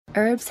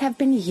Herbs have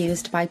been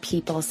used by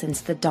people since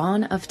the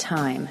dawn of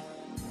time.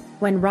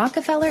 When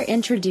Rockefeller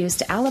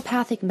introduced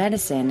allopathic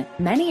medicine,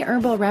 many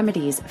herbal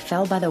remedies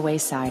fell by the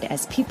wayside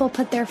as people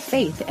put their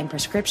faith in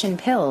prescription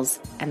pills,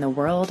 and the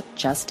world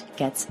just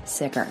gets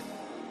sicker.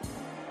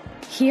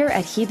 Here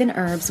at Heathen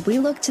Herbs, we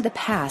look to the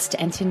past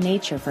and to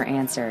nature for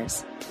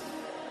answers.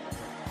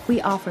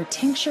 We offer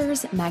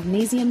tinctures,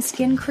 magnesium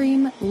skin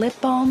cream, lip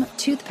balm,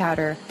 tooth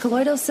powder,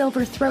 colloidal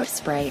silver throat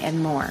spray,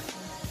 and more.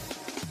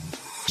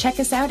 Check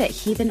us out at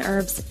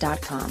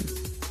heathenherbs.com.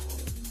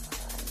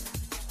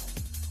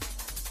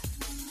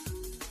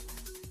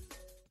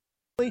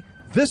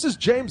 This is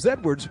James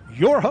Edwards,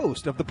 your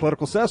host of The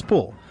Political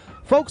Cesspool.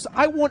 Folks,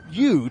 I want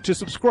you to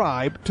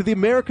subscribe to the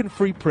American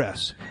Free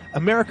Press,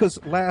 America's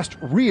last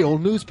real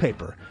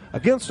newspaper.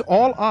 Against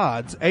all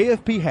odds,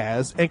 AFP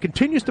has and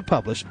continues to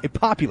publish a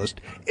populist,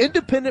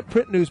 independent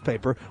print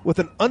newspaper with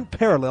an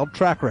unparalleled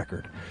track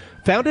record.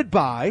 Founded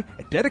by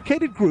a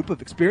dedicated group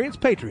of experienced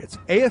patriots,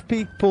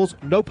 AFP pulls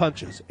no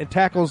punches and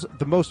tackles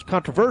the most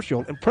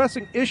controversial and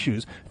pressing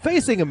issues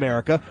facing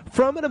America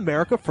from an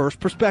America First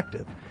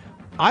perspective.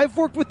 I've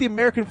worked with the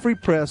American Free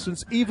Press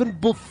since even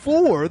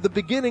before the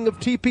beginning of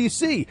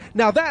TPC.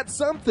 Now that's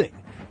something.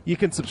 You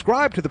can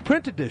subscribe to the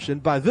print edition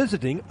by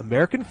visiting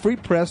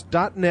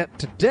AmericanFreePress.net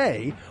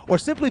today, or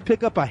simply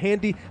pick up a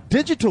handy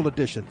digital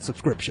edition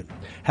subscription.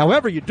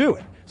 However you do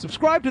it,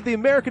 subscribe to the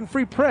American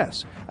Free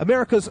Press,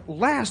 America's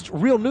last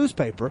real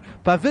newspaper,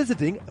 by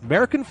visiting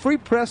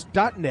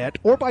AmericanFreePress.net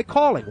or by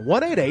calling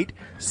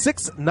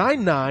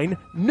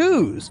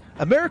 1-888-699-NEWS,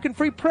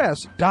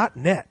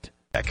 AmericanFreePress.net.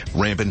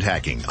 Rampant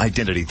hacking,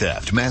 identity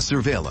theft, mass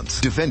surveillance.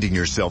 Defending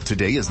yourself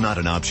today is not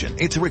an option.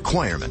 It's a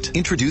requirement.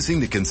 Introducing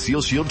the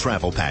Conceal Shield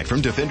Travel Pack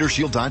from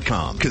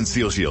DefenderShield.com.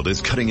 Conceal Shield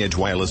is cutting-edge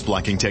wireless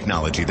blocking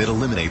technology that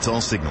eliminates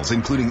all signals,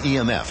 including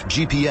EMF,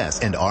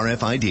 GPS, and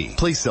RFID.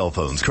 Place cell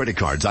phones, credit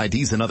cards,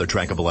 IDs, and other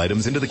trackable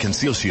items into the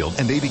Conceal Shield,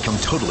 and they become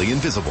totally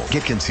invisible.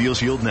 Get Conceal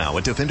Shield now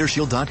at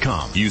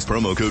DefenderShield.com. Use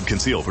promo code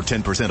CONCEAL for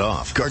 10%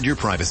 off. Guard your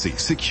privacy,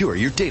 secure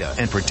your data,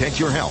 and protect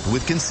your health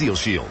with Conceal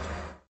Shield.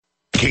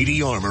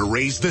 KD Armor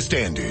raised the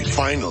standard.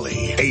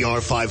 Finally,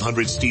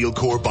 AR-500 steel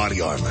core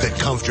body armor that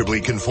comfortably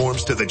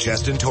conforms to the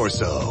chest and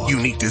torso.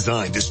 Unique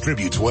design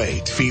distributes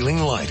weight, feeling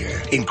lighter,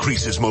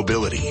 increases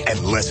mobility,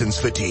 and lessens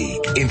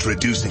fatigue.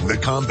 Introducing the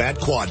Combat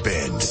Quad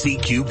Bend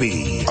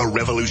CQB, a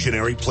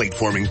revolutionary plate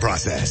forming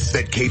process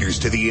that caters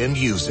to the end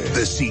user.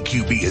 The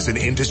CQB is an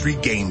industry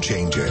game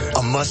changer,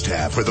 a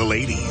must-have for the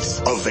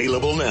ladies.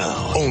 Available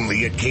now,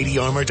 only at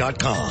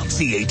KDArmor.com,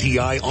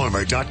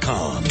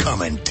 CATIarmor.com.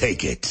 Come and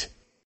take it.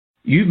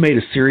 You've made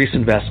a serious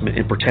investment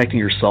in protecting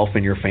yourself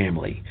and your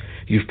family.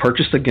 You've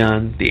purchased the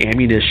gun, the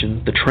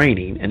ammunition, the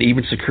training, and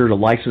even secured a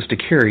license to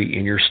carry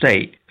in your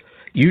state.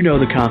 You know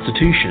the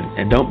Constitution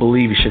and don't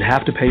believe you should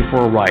have to pay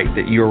for a right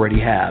that you already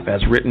have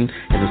as written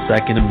in the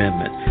Second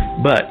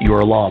Amendment, but you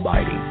are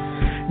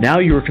law-abiding. Now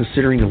you are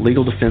considering the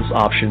legal defense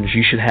options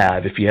you should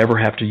have if you ever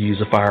have to use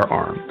a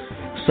firearm.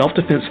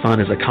 Self-Defense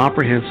Fund is a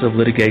comprehensive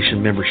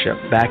litigation membership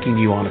backing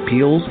you on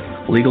appeals,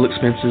 legal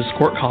expenses,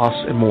 court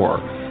costs, and more.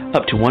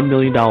 Up to $1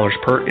 million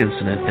per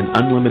incident and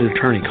unlimited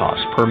attorney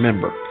costs per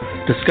member.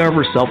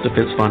 Discover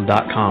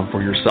selfdefensefund.com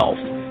for yourself.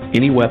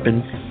 Any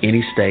weapon,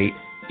 any state,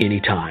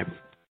 any time.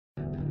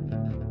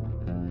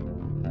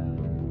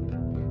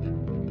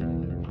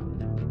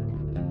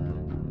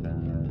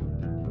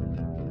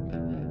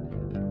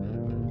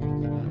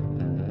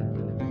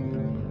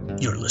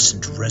 You're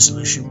listening to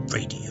Resolution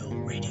Radio.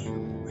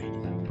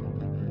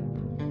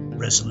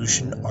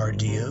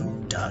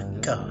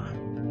 ResolutionRDO.G.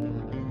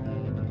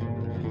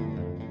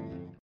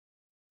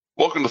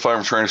 Welcome to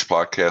Firearms Trainers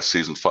Podcast,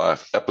 Season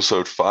 5,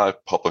 Episode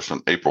 5, published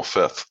on April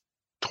 5th,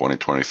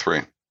 2023.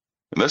 In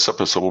this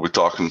episode, we'll be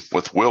talking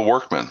with Will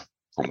Workman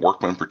from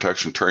Workman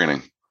Protection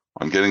Training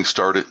on getting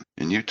started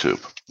in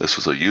YouTube. This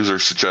was a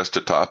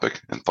user-suggested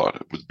topic and thought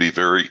it would be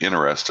very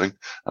interesting,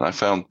 and I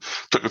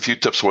took a few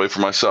tips away for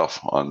myself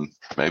on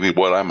maybe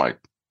what I might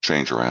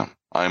change around.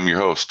 I'm your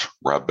host,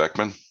 Rob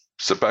Beckman.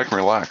 Sit back and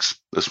relax.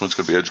 This one's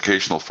going to be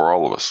educational for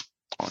all of us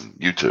on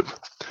YouTube.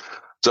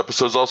 This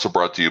episode is also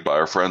brought to you by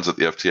our friends at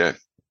the FTA,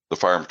 the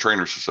Firearm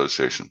Trainers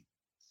Association.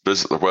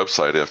 Visit their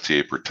website,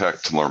 FTA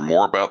Protect, to learn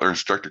more about their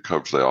instructor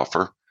coverage they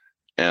offer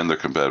and their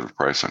competitive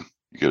pricing.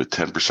 You get a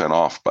 10%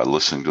 off by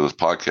listening to this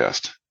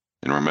podcast.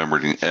 And remember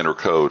to enter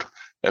code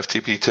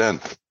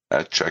FTP10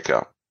 at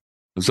checkout.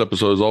 This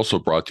episode is also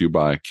brought to you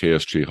by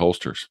KSG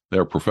Holsters. They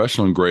are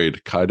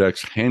professional-grade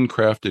kydex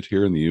handcrafted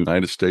here in the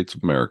United States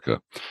of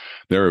America.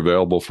 They're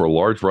available for a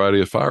large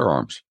variety of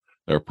firearms.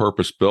 They're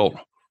purpose-built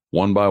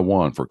one by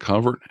one for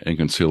comfort and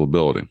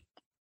concealability.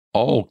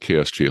 All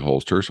KSG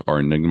holsters are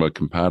Enigma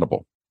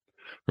compatible.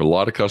 There are a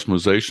lot of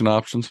customization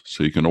options,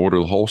 so you can order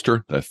the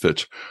holster that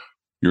fits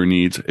your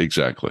needs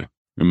exactly.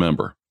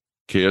 Remember,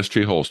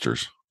 KSG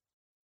holsters.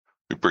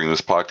 We bring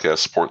this podcast to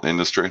support the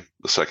industry,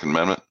 the Second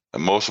Amendment,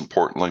 and most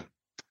importantly,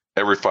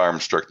 every firearm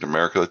instructor in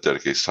America that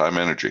dedicates time and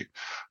energy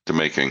to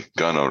making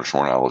gun owners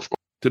more knowledgeable.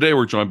 Today,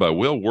 we're joined by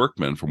Will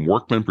Workman from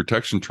Workman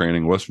Protection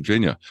Training, West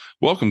Virginia.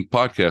 Welcome to the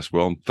podcast,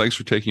 Will. Thanks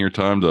for taking your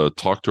time to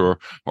talk to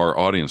our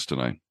audience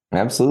tonight.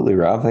 Absolutely,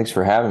 Rob. Thanks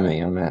for having me.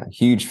 I'm a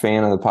huge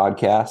fan of the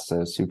podcast,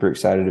 so super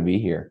excited to be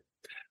here.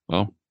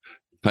 Well,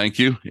 thank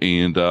you.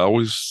 And I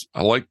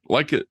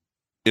like it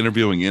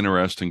interviewing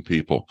interesting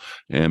people.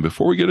 And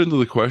before we get into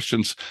the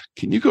questions,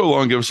 can you go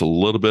along and give us a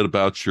little bit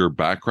about your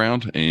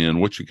background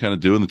and what you kind of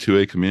do in the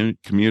 2A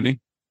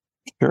community?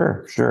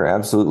 Sure,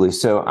 absolutely.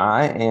 So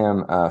I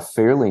am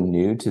fairly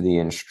new to the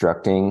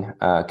instructing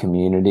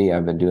community.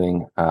 I've been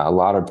doing a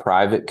lot of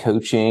private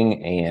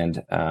coaching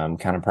and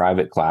kind of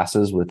private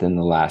classes within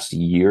the last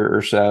year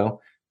or so.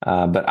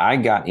 But I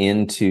got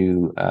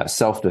into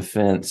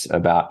self-defense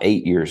about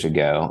 8 years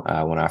ago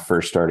when I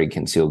first started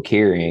concealed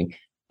carrying.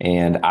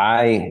 And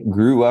I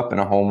grew up in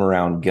a home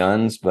around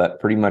guns, but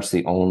pretty much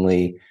the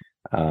only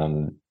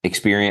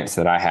experience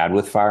that I had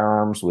with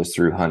firearms was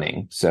through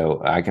hunting.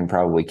 So I can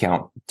probably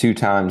count 2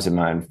 times in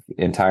my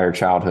entire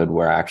childhood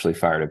where I actually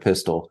fired a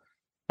pistol.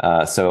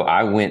 So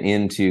I went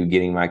into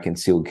getting my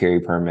concealed carry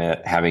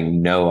permit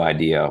having no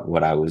idea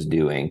what I was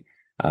doing,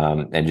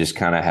 and just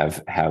kind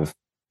of have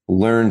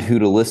learned who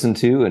to listen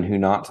to and who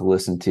not to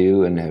listen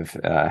to, and have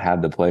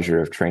had the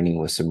pleasure of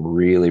training with some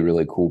really,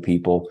 really cool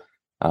people.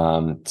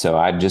 So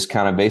I just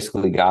kind of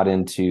basically got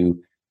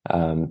into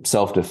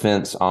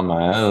self-defense on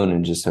my own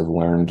and just have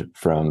learned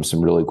from some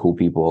really cool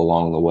people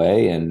along the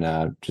way,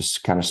 and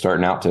just kind of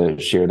starting out to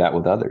share that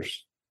with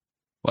others.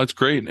 Well, that's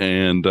great.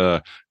 And,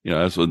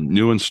 as a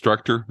new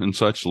instructor and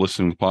such,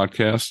 listening to the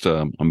podcast,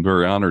 I'm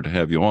very honored to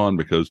have you on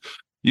because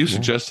you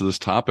suggested this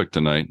topic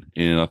tonight,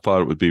 and I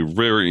thought it would be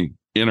very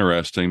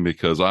interesting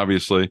because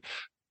obviously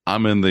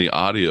I'm in the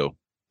audio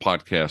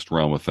podcast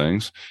realm of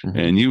things,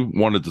 and you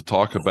wanted to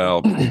talk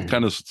about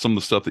kind of some of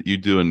the stuff that you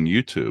do in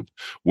YouTube,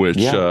 which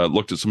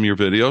looked at some of your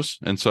videos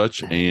and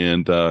such,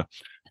 and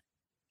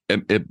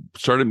it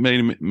started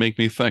make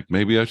me think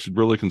maybe I should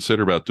really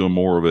consider about doing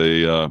more of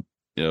a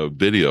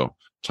video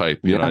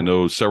type. I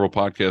know several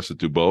podcasts that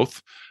do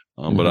both,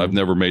 but I've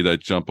never made that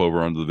jump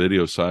over onto the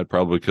video side,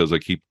 probably because I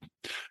keep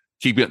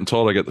getting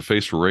told I got the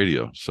face for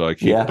radio, so I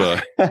keep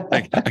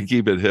I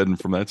keep it hidden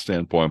from that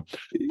standpoint.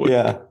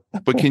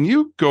 But can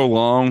you go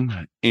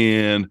along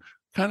and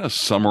kind of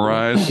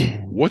summarize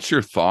what's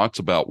your thoughts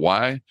about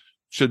why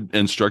should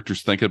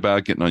instructors think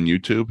about getting on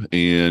YouTube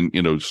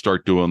and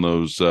start doing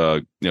those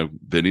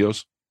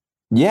videos?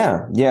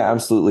 Yeah,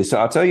 absolutely. So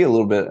I'll tell you a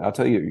little bit. I'll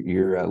tell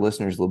your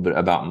listeners a little bit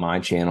about my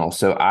channel.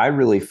 So I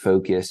really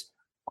focus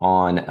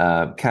on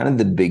kind of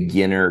the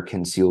beginner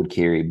concealed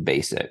carry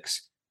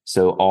basics.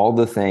 So all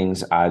the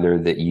things either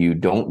that you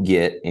don't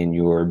get in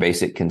your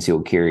basic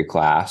concealed carry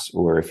class,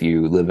 or if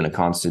you live in a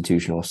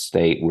constitutional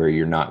state where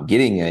you're not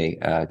getting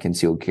a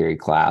concealed carry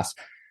class,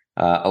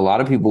 a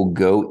lot of people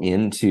go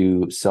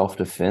into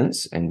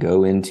self-defense and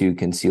go into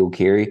concealed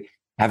carry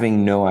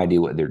having no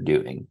idea what they're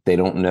doing. They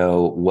don't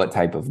know what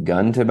type of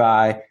gun to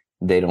buy.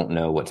 They don't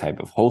know what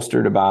type of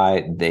holster to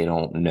buy. They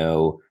don't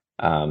know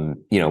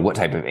what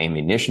type of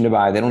ammunition to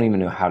buy. They don't even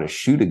know how to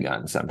shoot a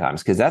gun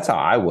sometimes, because that's how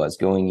I was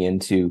going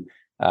into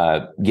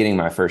getting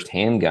my first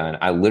handgun.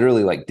 I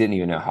literally didn't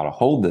even know how to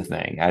hold the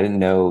thing. I didn't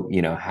know,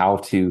 how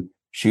to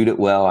shoot it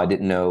well. I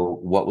didn't know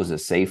what was a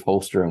safe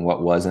holster and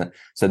what wasn't.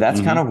 So that's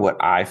kind of what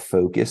I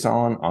focus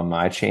on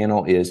my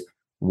channel, is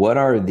what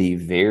are the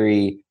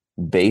very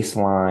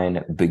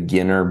baseline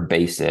beginner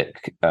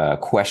basic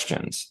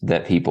questions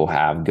that people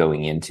have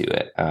going into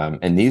it.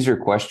 And these are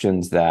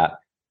questions that,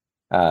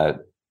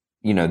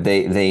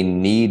 they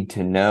need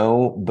to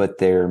know, but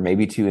they're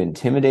maybe too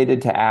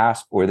intimidated to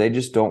ask, or they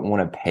just don't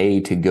want to pay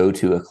to go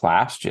to a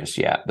class just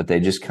yet, but they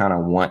just kind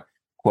of want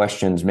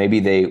questions. Maybe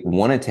they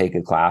want to take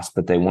a class,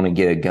 but they want to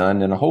get a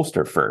gun and a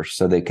holster first.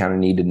 So they kind of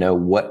need to know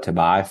what to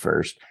buy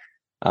first.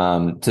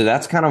 So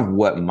that's kind of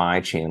what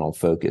my channel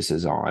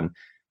focuses on.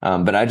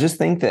 But I just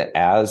think that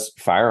as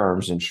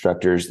firearms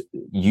instructors,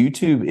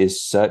 YouTube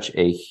is such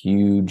a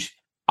huge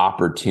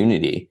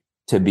opportunity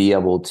to be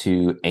able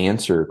to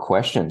answer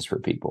questions for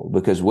people,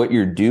 because what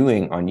you're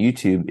doing on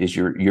YouTube is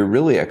you're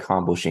really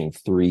accomplishing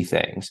 3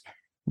 things.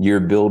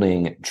 You're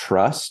building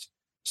trust.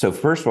 So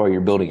first of all,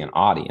 you're building an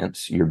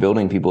audience. You're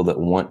building people that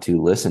want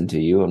to listen to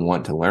you and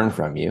want to learn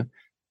from you.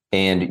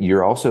 And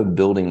you're also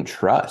building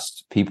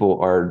trust. People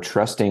are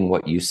trusting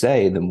what you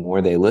say the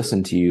more they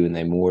listen to you and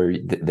the more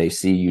they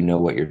see you know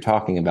what you're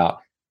talking about.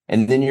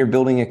 And then you're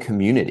building a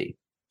community.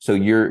 So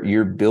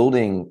you're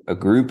building a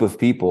group of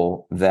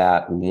people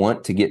that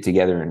want to get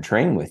together and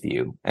train with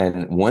you.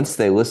 And once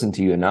they listen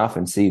to you enough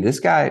and see this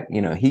guy,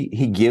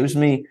 he gives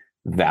me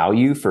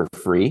value for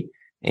free,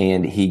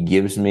 and he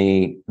gives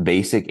me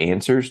basic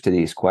answers to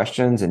these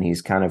questions, and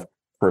he's kind of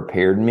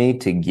prepared me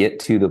to get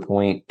to the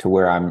point to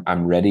where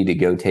I'm ready to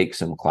go take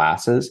some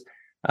classes.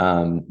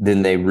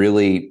 Then they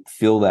really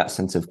feel that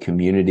sense of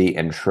community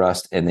and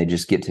trust, and they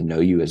just get to know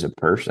you as a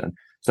person.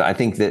 So I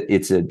think that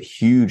it's a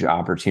huge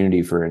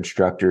opportunity for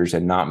instructors,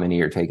 and not many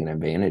are taking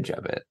advantage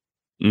of it.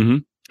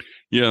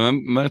 Yeah,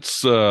 and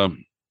that's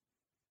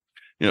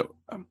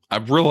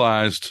I've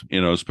realized,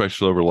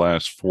 especially over the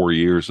last 4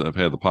 years that I've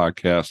had the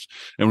podcast,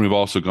 and we've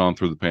also gone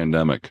through the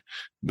pandemic,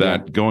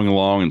 that going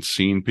along and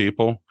seeing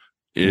people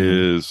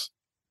is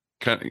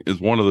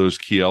one of those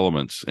key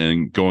elements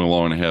in going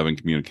along and having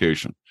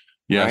communication.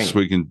 Yes,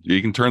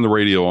 you can turn the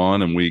radio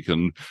on and we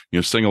can,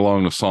 sing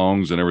along the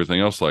songs and everything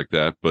else like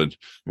that. But,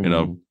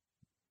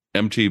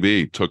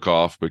 MTV took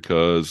off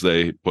because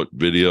they put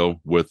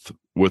video with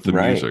the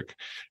music,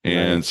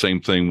 and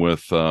same thing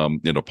with,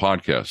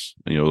 podcasts,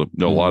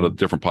 a lot of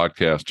different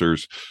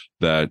podcasters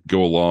that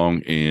go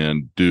along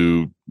and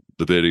do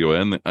the video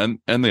and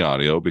the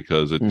audio,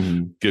 because it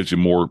gives you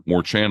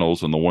more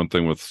channels. And the one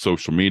thing with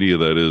social media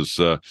that is,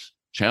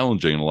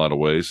 challenging in a lot of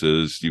ways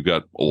is you've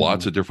got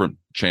lots of different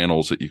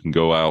channels that you can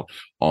go out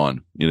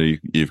on.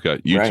 You've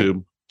got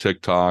YouTube,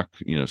 TikTok,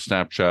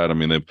 Snapchat. I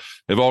mean,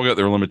 they've all got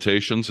their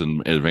limitations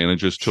and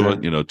advantages to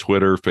it.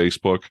 Twitter,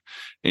 Facebook,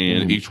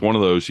 and each one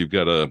of those you've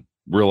got to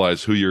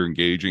realize who you're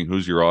engaging,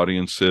 who's your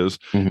audience is,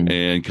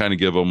 and kind of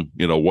give them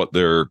what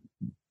they're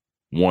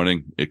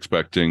wanting,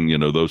 expecting,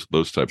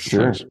 those types of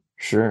things.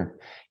 Sure.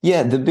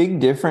 Yeah, the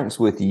big difference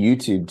with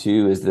YouTube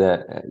too is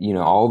that,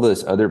 all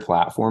those other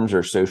platforms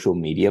are social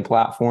media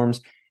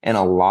platforms, and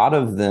a lot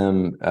of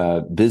them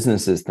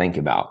businesses think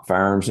about,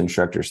 firearms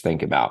instructors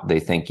think about. They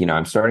think,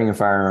 I'm starting a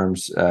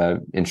firearms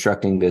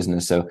instructing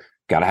business, so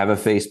got to have a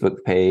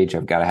Facebook page,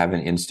 I've got to have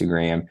an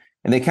Instagram,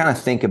 and they kind of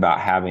think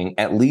about having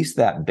at least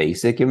that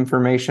basic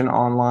information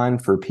online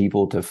for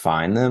people to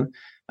find them.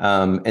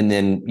 And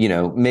then,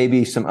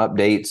 maybe some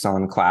updates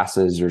on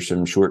classes or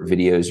some short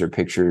videos or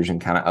pictures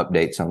and kind of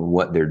updates on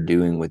what they're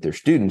doing with their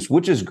students,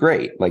 which is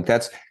great. Like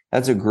that's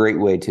a great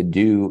way to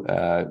do,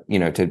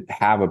 to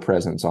have a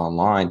presence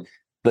online.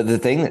 But the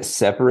thing that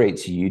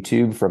separates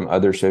YouTube from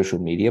other social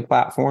media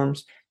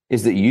platforms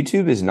is that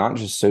YouTube is not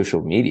just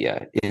social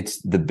media. It's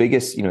the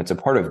biggest, it's a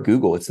part of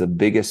Google. It's the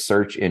biggest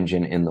search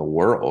engine in the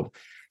world.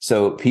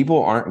 So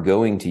people aren't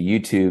going to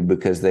YouTube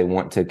because they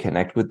want to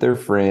connect with their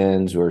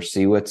friends or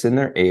see what's in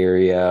their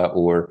area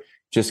or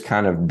just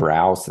kind of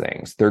browse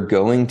things. They're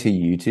going to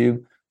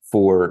YouTube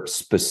for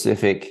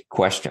specific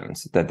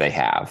questions that they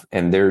have,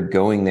 and they're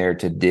going there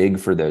to dig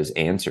for those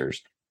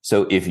answers.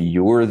 So if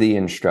you're the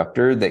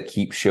instructor that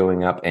keeps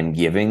showing up and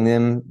giving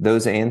them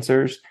those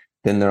answers,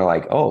 then they're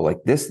like, oh,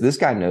 like this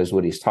guy knows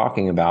what he's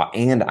talking about,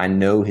 and I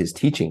know his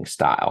teaching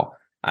style.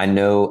 I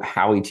know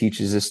how he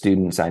teaches his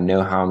students. I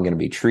know how I'm going to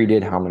be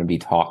treated, how I'm going to be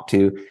talked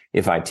to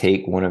if I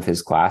take one of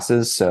his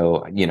classes.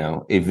 So,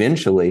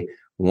 eventually,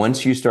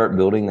 once you start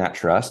building that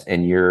trust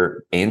and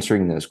you're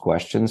answering those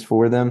questions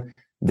for them,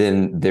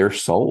 then they're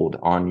sold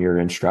on your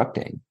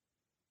instructing.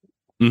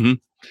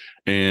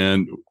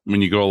 And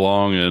when you go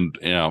along and,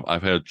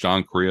 I've had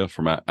John Correa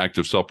from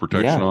Active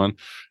Self-Protection on,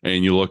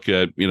 and you look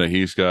at,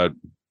 he's got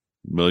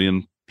 1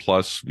 million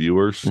plus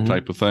viewers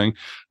type of thing.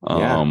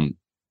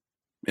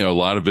 A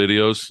lot of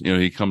videos,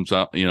 he comes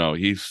out,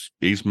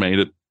 he's made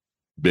it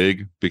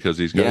big because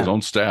he's got his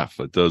own staff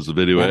that does the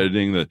video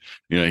editing, that,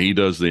 he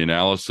does the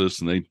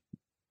analysis, and they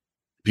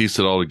piece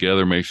it all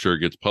together, make sure it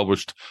gets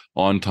published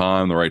on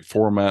time, the right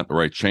format, the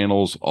right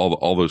channels,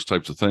 all those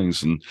types of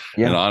things. And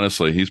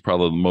honestly, he's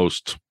probably the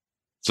most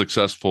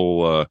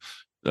successful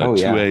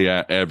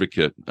 2A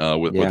advocate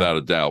without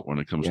a doubt when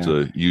it comes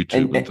to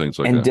YouTube and things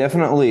like that. And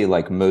definitely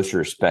like most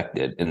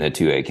respected in the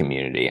 2A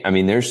community. I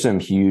mean, there's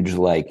some huge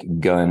like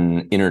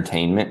gun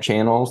entertainment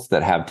channels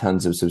that have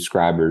tons of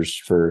subscribers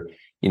for,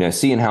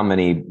 seeing how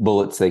many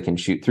bullets they can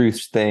shoot through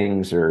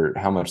things or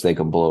how much they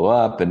can blow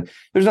up. And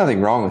there's nothing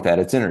wrong with that.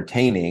 It's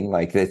entertaining.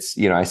 Like it's,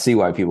 I see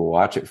why people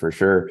watch it for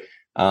sure.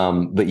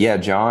 But yeah,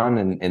 John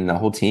and the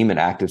whole team at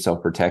Active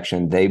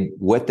Self-Protection,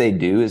 what they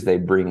do is they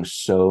bring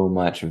so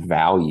much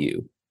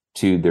value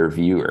to their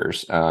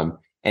viewers.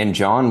 And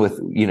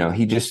John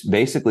he just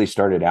basically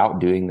started out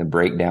doing the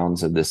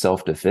breakdowns of the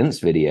self-defense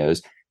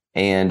videos.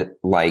 And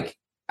like,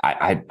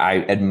 I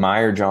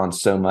admire John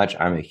so much.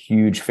 I'm a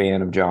huge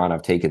fan of John.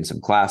 I've taken some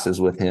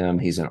classes with him.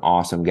 He's an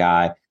awesome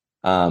guy.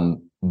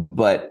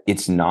 But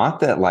it's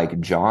not that like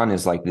John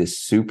is like this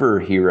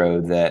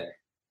superhero that,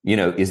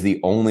 is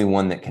the only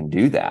one that can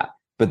do that.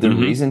 But the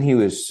reason he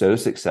was so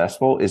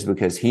successful is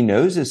because he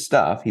knows his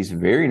stuff. He's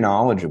very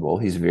knowledgeable.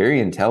 He's very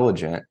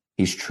intelligent.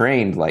 He's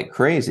trained like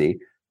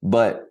crazy,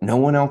 but no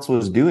one else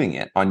was doing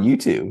it on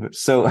YouTube.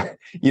 So,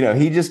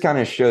 he just kind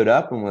of showed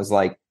up and was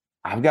like,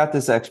 I've got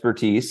this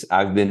expertise.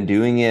 I've been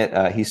doing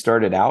it. He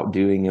started out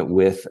doing it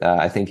with,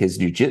 I think, his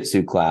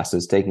jiu-jitsu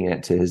classes, taking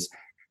it to his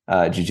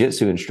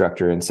jiu-jitsu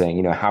instructor and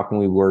saying, how can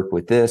we work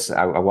with this?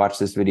 I watched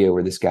this video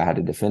where this guy had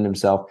to defend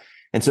himself.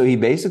 And so he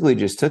basically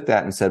just took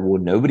that and said, well,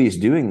 nobody's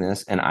doing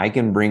this, and I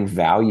can bring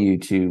value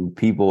to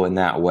people in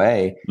that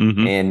way.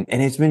 And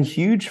it's been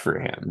huge for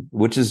him,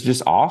 which is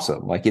just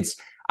awesome. Like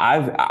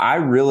I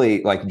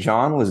really like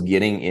John was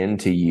getting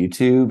into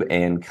YouTube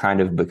and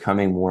kind of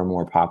becoming more and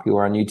more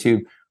popular on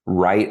YouTube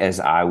right as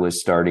I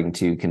was starting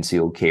to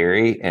conceal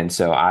carry. And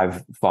so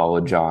I've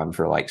followed John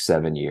for like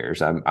 7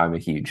 years. I'm a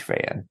huge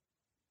fan.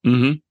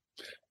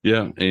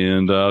 Yeah.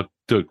 And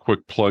do a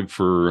quick plug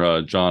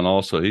for John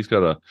also. He's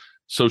got a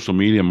social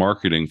media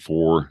marketing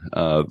for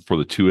the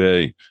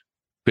 2A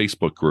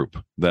Facebook group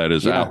that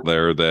is out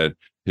there that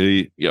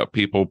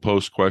people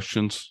post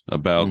questions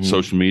about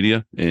social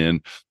media,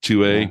 and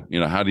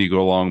 2A, how do you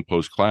go along,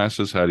 post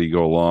classes? How do you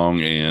go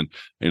along and,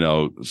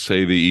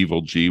 say the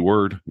evil G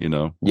word,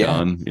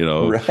 gun,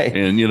 right.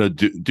 and,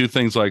 do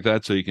things like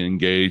that so you can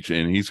engage.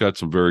 And he's got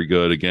some very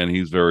good, again,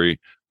 he's very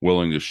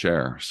willing to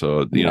share.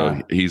 So,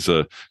 he's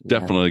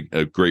definitely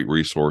a great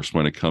resource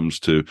when it comes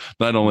to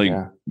not only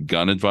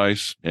gun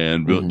advice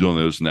and doing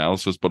those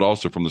analysis, but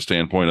also from the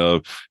standpoint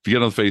of, if you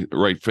get on the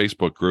right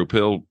Facebook group,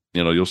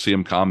 you'll see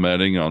him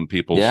commenting on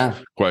people's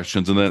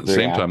questions. And then at the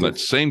same time, that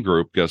same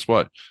group, guess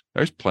what?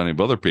 There's plenty of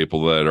other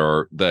people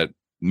that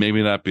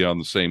maybe not be on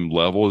the same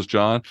level as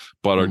John,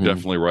 but are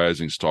definitely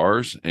rising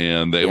stars,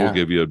 and they will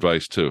give you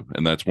advice too.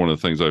 And that's one of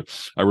the things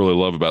I really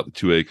love about the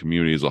 2A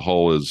community as a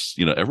whole is,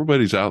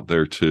 everybody's out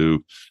there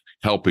to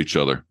help each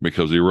other,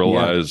 because you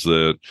realize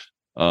that,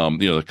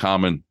 the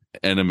common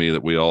enemy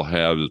that we all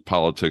have is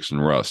politics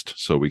and rust.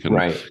 So we can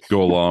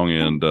go along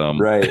and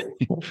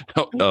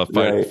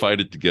fight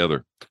it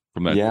together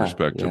from that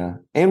perspective. Yeah.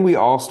 And we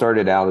all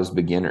started out as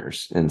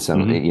beginners in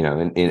some,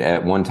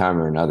 at one time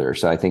or another.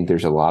 So I think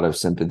there's a lot of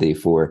sympathy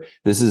for,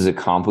 this is a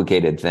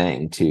complicated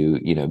thing to,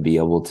 be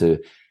able to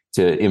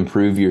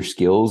improve your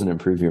skills and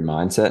improve your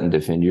mindset and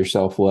defend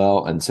yourself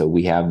well. And so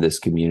we have this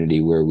community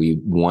where we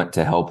want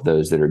to help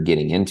those that are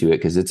getting into it,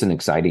 because it's an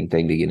exciting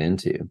thing to get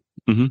into.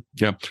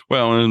 Yeah.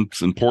 Well, and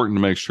it's important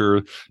to make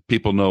sure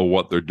people know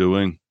what they're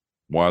doing,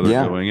 why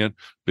they're doing it,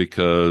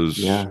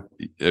 because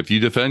if you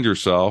defend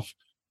yourself,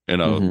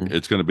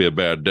 it's going to be a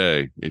bad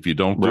day. If you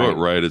don't do it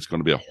right, it's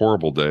going to be a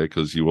horrible day,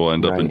 because you will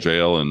end up in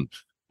jail and,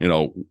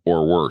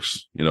 or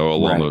worse,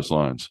 along those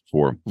lines.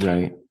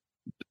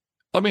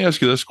 Let me ask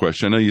you this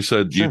question. I know you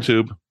said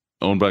YouTube,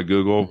 owned by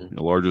Google,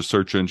 the largest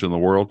search engine in the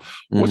world.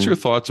 What's your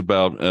thoughts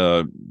about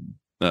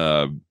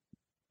Vimeo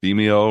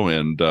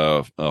and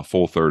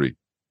Full30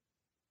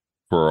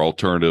 for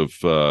alternative,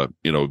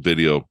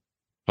 video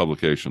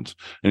publications?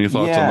 Any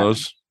thoughts on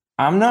those?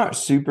 I'm not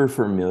super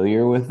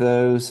familiar with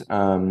those.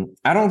 I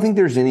don't think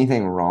there's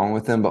anything wrong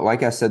with them, but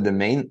like I said, the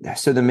main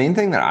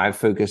thing that I've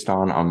focused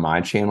on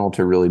my channel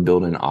to really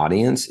build an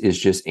audience is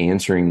just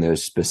answering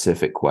those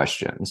specific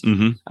questions.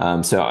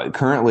 So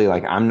currently,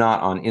 like, I'm not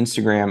on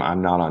Instagram,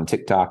 I'm not on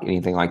TikTok,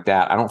 anything like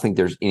that. I don't think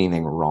there's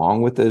anything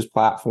wrong with those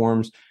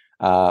platforms,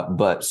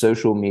 but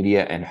social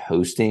media and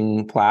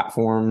hosting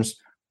platforms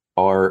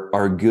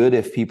are good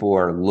if people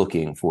are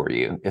looking for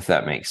you, if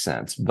that makes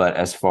sense. But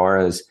as far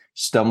as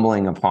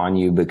stumbling upon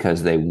you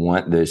because they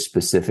want those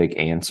specific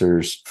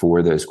answers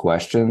for those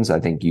questions,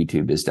 I think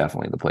YouTube is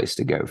definitely the place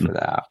to go for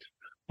that.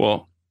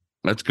 Well,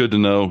 that's good to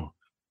know.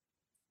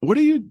 How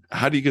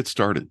do you get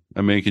started?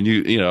 I mean, can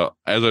you,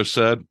 as I've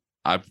said,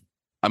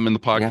 I'm in the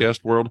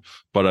podcast world,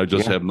 but I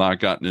just have not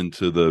gotten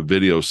into the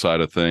video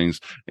side of things.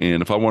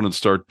 And if I wanted to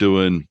start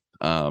doing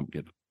my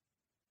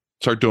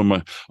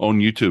own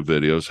YouTube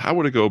videos, how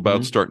would I go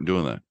about starting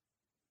doing that?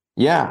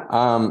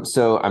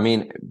 So, I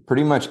mean,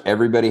 pretty much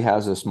everybody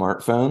has a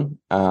smartphone.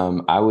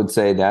 I would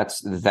say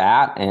that's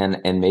that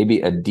and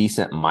maybe a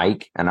decent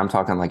mic. And I'm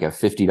talking like a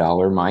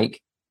 $50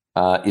 mic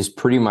is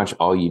pretty much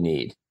all you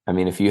need. I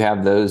mean, if you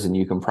have those and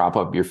you can prop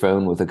up your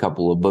phone with a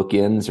couple of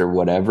bookends or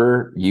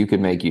whatever, you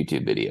can make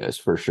YouTube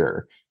videos for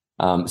sure.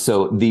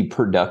 So the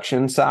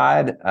production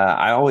side,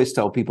 I always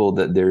tell people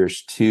that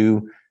there's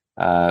two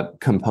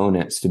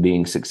components to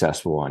being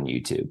successful on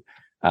YouTube.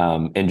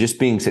 And just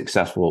being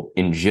successful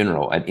in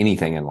general at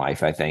anything in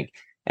life, I think.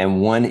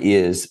 And one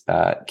is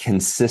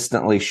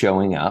consistently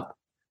showing up.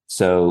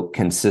 So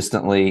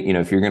consistently,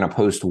 if you're going to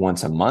post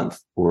once a month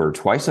or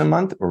twice a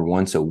month or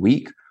once a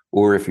week,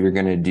 or if you're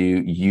going to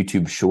do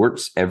YouTube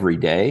shorts every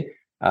day,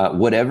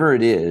 whatever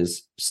it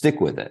is,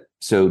 stick with it.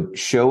 So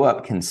show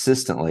up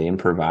consistently and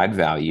provide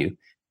value,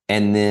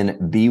 and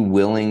then be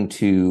willing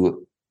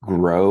to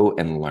grow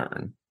and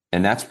learn.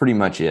 And that's pretty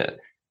much it.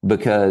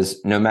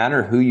 Because no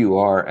matter who you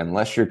are,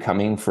 unless you're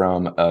coming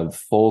from a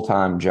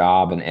full-time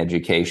job and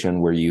education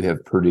where you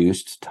have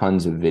produced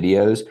tons of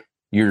videos,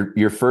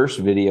 your first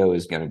video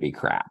is going to be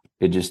crap.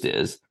 It just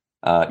is.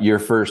 Your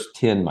first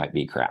 10 might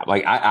be crap.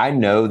 Like I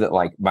know that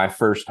like my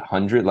first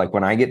 100, like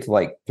when I get to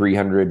like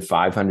 300,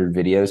 500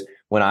 videos,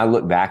 when I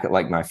look back at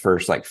like my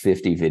first like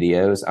 50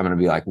 videos, I'm going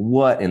to be like,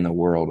 what in the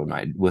world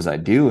was I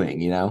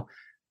doing?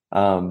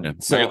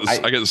 So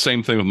I get the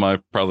same thing with my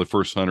probably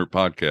first 100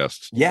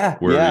 podcasts.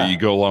 Where you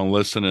go along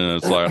listen and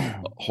it's like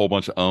a whole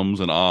bunch of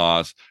ums and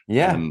ahs.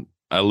 And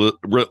I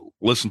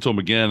listen to them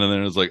again, and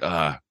then it's like,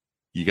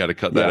 you got to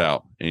cut that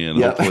out.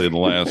 And hopefully in the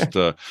last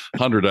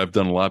 100, I've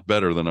done a lot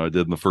better than I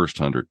did in the first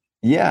 100.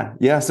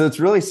 So it's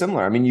really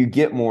similar. I mean, you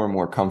get more and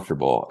more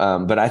comfortable.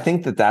 But I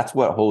think that's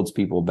what holds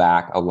people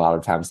back a lot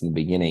of times in the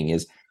beginning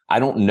is I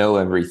don't know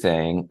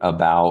everything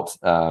about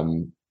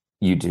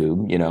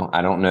YouTube.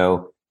 I don't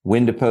know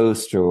when to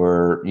post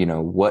or,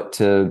 what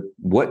to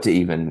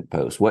even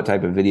post, what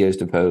type of videos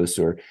to post,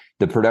 or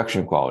the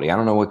production quality. I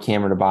don't know what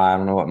camera to buy. I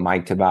don't know what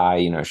mic to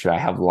buy. Should I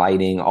have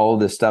lighting, all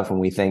this stuff.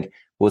 And we think,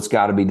 well, it's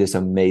got to be this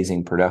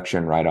amazing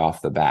production right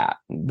off the bat.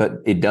 But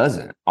it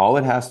doesn't. All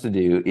it has to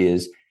do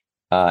is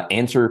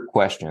answer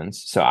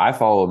questions. So I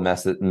follow a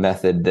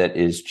method that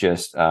is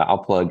just, I'll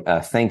plug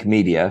Think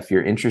Media. If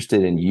you're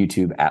interested in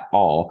YouTube at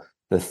all,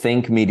 the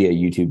Think Media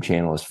YouTube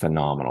channel is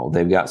phenomenal.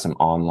 They've got some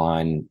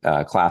online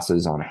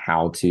classes on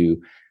how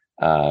to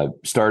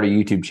start a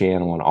YouTube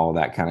channel and all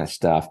that kind of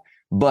stuff.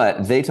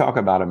 But they talk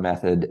about a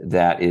method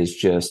that is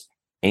just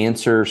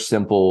answer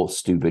simple,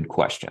 stupid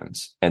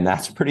questions. And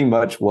that's pretty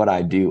much what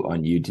I do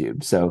on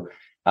YouTube. So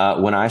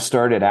when I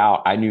started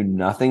out, I knew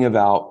nothing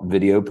about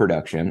video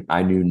production.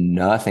 I knew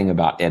nothing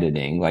about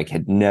editing, like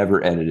had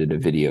never edited a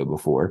video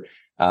before.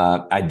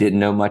 I didn't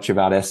know much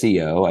about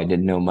SEO. I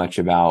didn't know much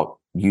about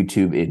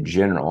YouTube in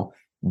general,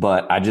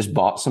 but I just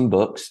bought some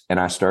books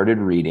and I started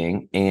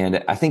reading.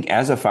 And I think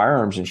as a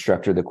firearms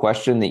instructor, the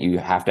question that you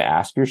have to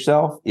ask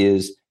yourself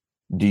is,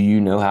 do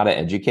you know how to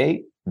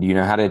educate? Do you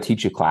know how to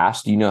teach a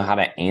class? Do you know how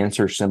to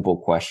answer simple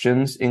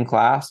questions in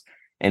class?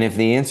 And if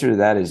the answer to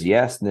that is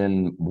yes,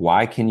 then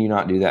why can you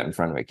not do that in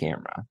front of a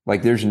camera?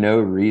 Like there's no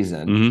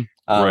reason. Mm-hmm.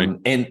 Right.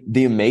 And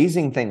the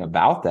amazing thing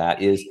about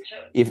that is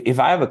if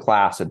I have a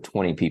class of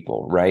 20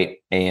 people, right,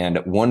 and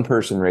one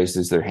person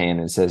raises their hand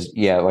and says,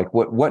 yeah, like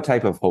what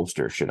type of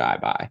holster should I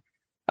buy?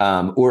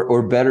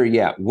 Or better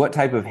yet, what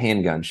type of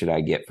handgun should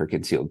I get for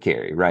concealed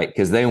carry, right?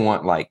 Because they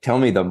want like, tell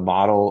me the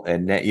model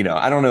and,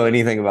 I don't know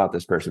anything about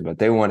this person, but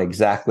they want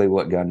exactly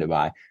what gun to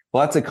buy.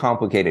 Well, that's a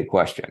complicated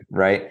question,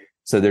 right?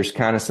 So there's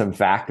kind of some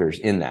factors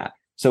in that.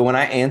 So when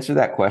I answer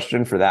that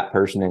question for that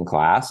person in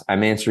class,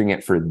 I'm answering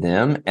it for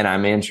them and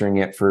I'm answering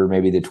it for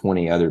maybe the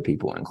 20 other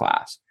people in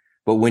class.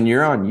 But when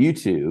you're on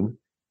YouTube,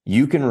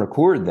 you can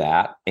record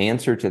that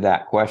answer to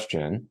that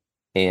question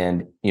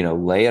and,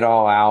 lay it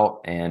all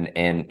out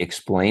and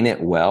explain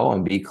it well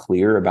and be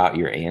clear about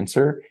your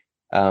answer.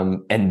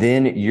 And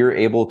then you're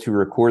able to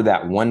record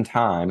that one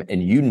time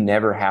and you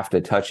never have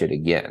to touch it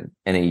again.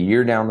 And a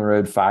year down the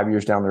road, 5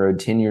 years down the road,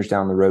 10 years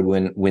down the road,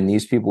 when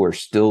these people are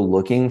still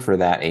looking for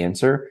that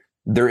answer,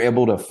 they're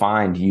able to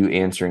find you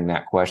answering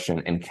that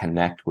question and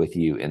connect with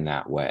you in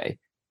that way.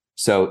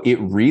 So it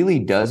really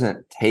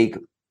doesn't take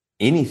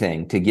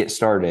anything to get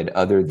started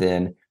other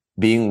than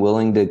being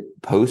willing to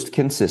post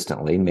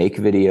consistently, make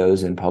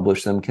videos and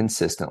publish them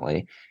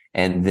consistently,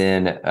 and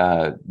then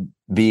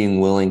being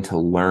willing to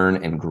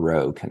learn and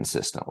grow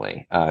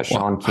consistently.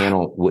 Sean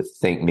Cannell with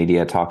Think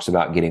Media talks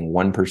about getting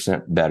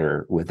 1%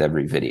 better with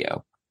every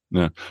video.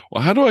 Yeah.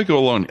 Well, how do I go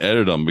along and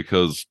edit them?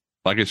 Because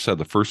like I said,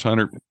 the first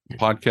 100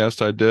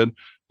 podcasts I did,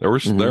 there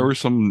were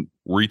some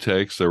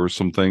retakes. There were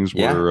some things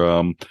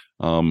where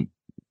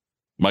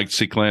Mike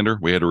Seeklander,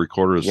 we had to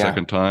record it a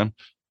second time.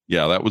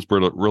 Yeah, that was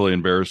really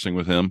embarrassing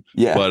with him.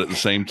 Yeah. But at the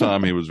same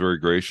time, he was very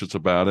gracious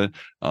about it.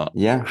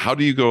 How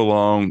do you go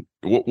along?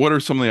 What are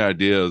some of the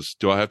ideas?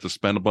 Do I have to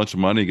spend a bunch of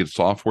money to get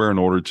software in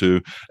order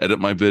to edit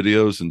my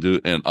videos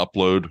and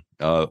upload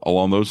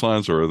along those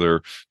lines, or are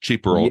there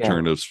cheaper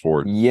alternatives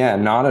for it? Yeah,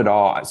 not at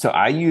all. So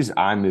I use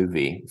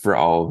iMovie for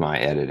all of my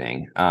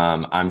editing.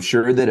 I'm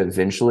sure that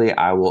eventually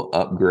I will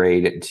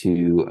upgrade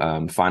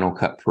to Final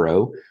Cut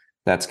Pro.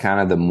 That's kind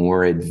of the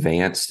more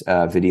advanced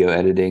video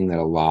editing that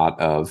a lot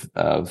of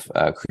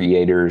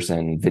creators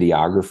and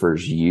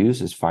videographers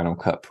use is Final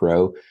Cut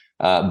Pro.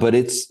 But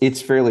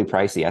it's fairly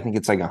pricey. I think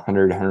it's like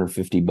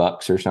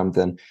 $150 or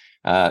something.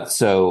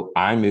 So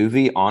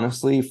iMovie,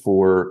 honestly,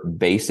 for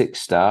basic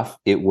stuff,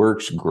 it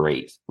works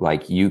great.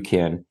 Like you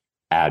can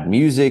add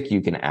music, you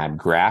can add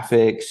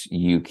graphics,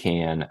 you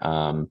can,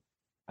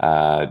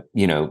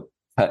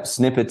 cut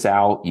snippets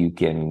out, you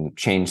can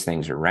change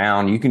things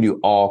around, you can do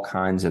all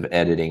kinds of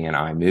editing in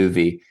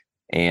iMovie.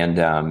 And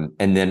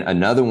then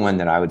another one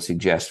that I would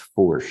suggest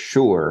for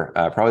sure,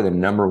 probably the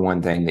number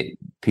one thing that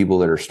people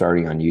that are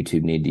starting on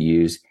YouTube need to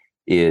use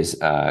is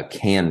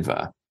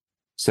Canva.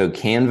 So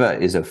Canva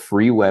is a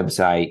free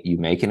website. You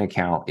make an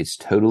account. It's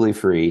totally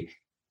free.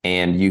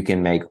 And you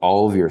can make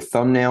all of your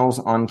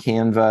thumbnails on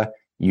Canva.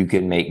 You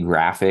can make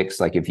graphics.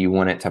 Like if you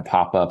want it to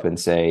pop up and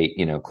say,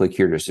 click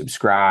here to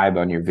subscribe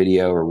on your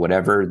video or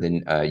whatever,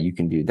 then you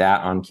can do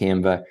that on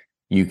Canva.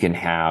 You can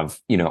have,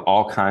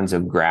 all kinds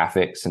of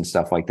graphics and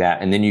stuff like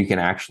that. And then you can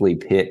actually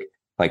pick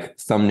like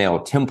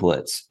thumbnail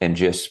templates and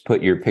just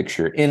put your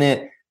picture in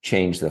it,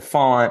 change the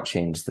font,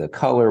 change the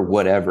color,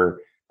 whatever.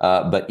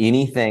 But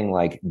anything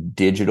like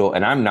digital,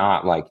 and I'm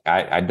not like,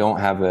 I don't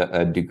have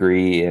a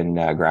degree in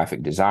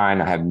graphic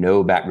design. I have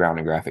no background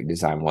in graphic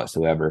design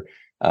whatsoever.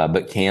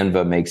 But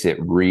Canva makes it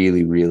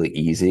really, really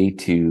easy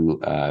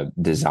to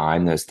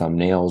design those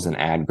thumbnails and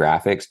add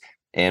graphics.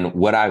 And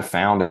what I've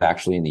found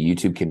actually in the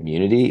YouTube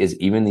community is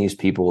even these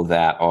people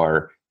that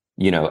are,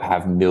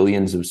 have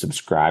millions of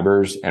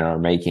subscribers and are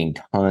making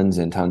tons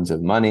and tons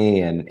of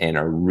money and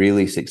are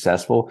really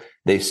successful,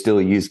 they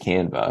still use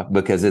Canva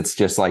because it's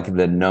just like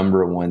the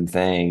number one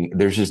thing.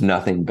 There's just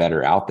nothing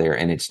better out there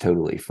and it's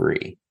totally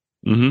free.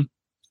 Mm-hmm.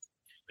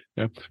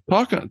 Yeah.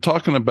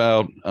 Talking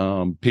about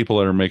people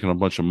that are making a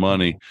bunch of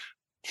money.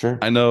 Sure.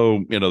 I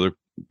know, there are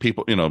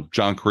people,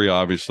 John Correa,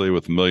 obviously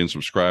with 1 million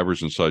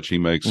subscribers and such, he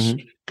makes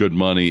good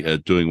money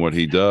at doing what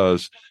he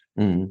does.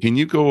 Can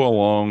you go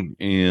along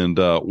and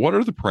what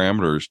are the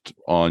parameters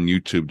on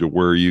YouTube to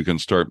where you can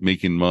start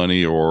making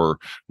money, or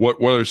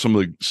what are some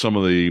of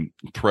the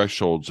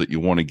thresholds that you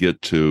want to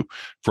get to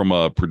from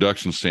a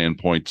production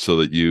standpoint so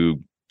that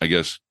you, I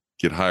guess,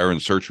 get higher in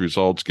search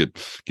results,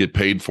 get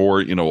paid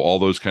for it, all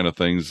those kind of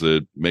things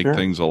that make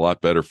things a lot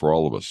better for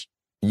all of us?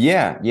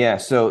 Yeah.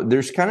 So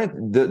there's kind of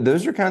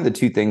those are kind of the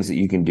two things that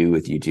you can do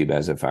with YouTube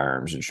as a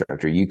firearms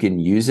instructor. You can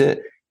use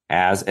it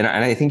as, and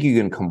I think you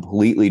can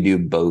completely do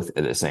both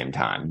at the same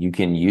time. You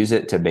can use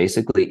it to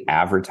basically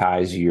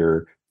advertise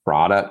your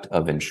product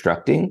of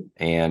instructing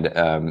and,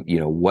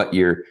 what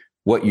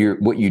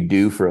you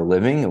do for a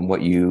living and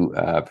what you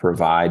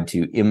provide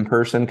to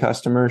in-person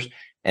customers.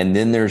 And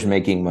then there's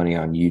making money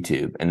on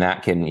YouTube, and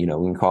that can, we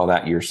can call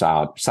that your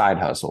side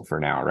hustle for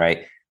now,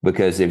 right?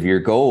 Because if your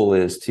goal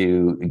is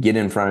to get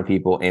in front of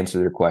people, answer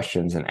their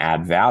questions, and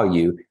add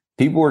value,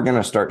 people are going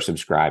to start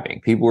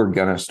subscribing. People are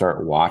going to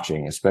start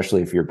watching,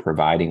 especially if you're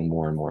providing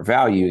more and more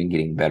value and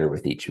getting better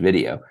with each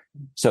video.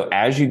 So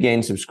as you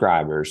gain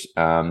subscribers,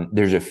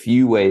 there's a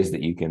few ways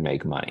that you can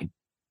make money.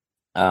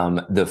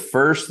 The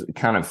first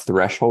kind of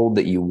threshold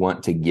that you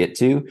want to get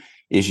to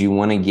is you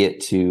want to get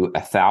to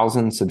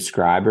 1,000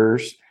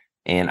 subscribers,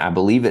 and I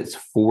believe it's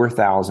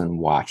 4,000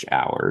 watch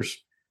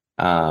hours.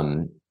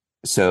 And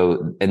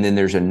then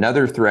there's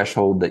another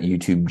threshold that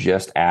YouTube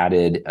just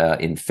added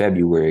in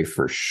February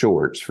for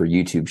shorts, for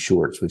YouTube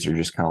shorts, which are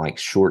just kind of like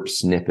short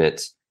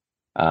snippets.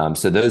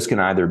 So those can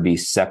either be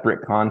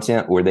separate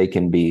content or they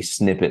can be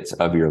snippets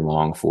of your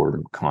long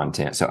form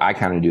content. So I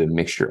kind of do a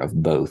mixture of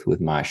both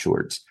with my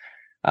shorts.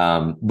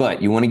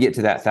 But you want to get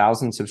to that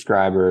 1,000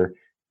 subscriber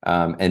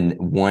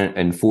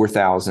and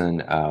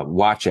 4,000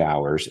 watch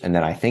hours. And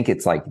then I think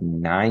it's like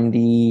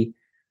 9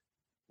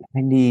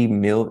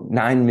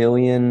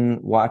 million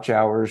watch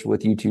hours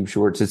with YouTube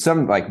Shorts. It's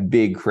some like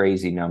big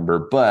crazy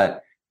number,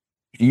 but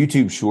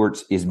YouTube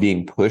Shorts is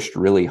being pushed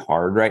really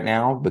hard right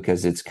now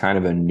because it's kind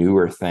of a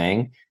newer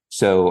thing.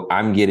 So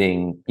I'm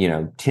getting,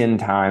 10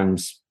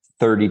 times,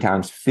 30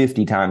 times,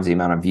 50 times the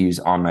amount of views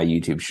on my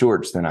YouTube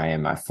Shorts than I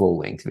am my full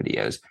length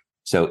videos.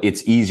 So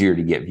it's easier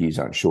to get views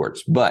on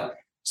Shorts. But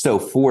so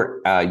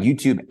for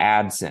YouTube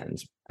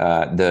AdSense,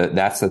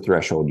 that's the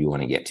threshold you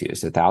want to get to.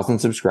 It's 1,000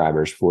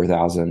 subscribers,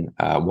 4,000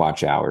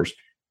 watch hours.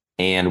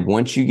 And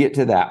once you get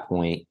to that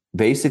point,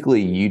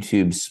 basically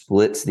YouTube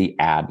splits the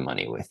ad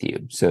money with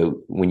you.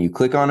 So when you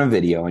click on a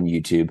video on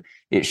YouTube,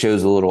 it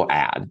shows a little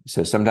ad.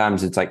 So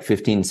sometimes it's like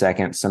 15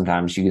 seconds.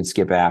 Sometimes you can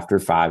skip after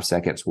 5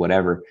 seconds,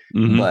 whatever.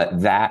 Mm-hmm.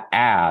 But that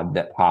ad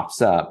that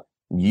pops up,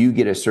 you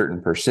get a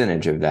certain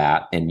percentage of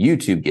that and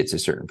YouTube gets a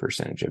certain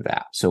percentage of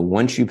that. So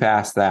once you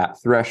pass that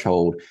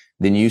threshold,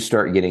 then you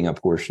start getting a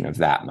portion of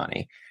that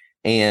money.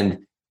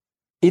 And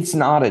it's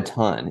not a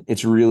ton.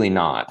 It's really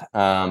not.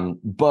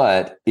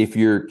 But if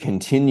you're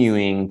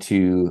continuing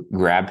to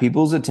grab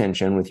people's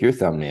attention with your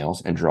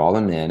thumbnails and draw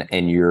them in,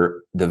 and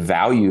the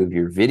value of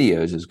your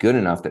videos is good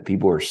enough that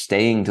people are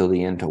staying till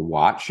the end to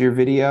watch your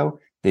video,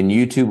 then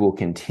YouTube will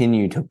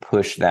continue to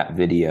push that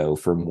video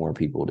for more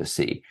people to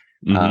see.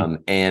 Mm-hmm.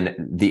 And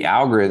the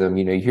algorithm,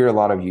 you hear a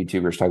lot of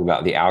YouTubers talk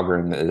about the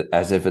algorithm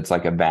as if it's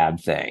like a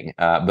bad thing.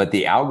 But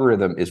the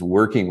algorithm is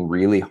working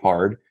really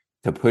hard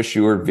to push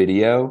your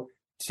video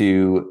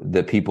to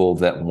the people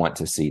that want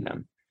to see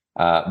them.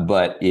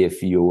 But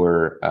if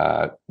you're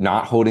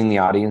not holding the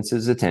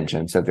audience's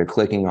attention, so if they're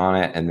clicking on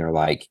it and they're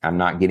like, I'm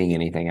not getting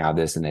anything out of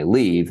this, and they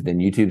leave, then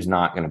YouTube's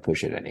not going to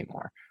push it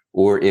anymore.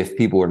 Or if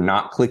people are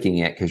not clicking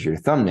it because your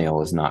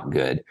thumbnail is not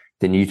good,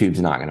 then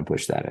YouTube's not going to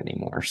push that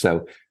anymore.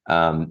 So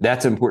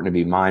that's important to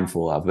be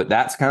mindful of. But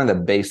that's kind of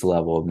the base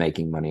level of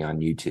making money on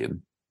YouTube.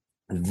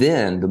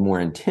 Then the more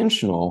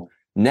intentional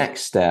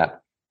next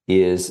step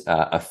is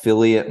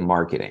affiliate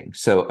marketing.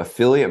 So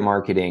affiliate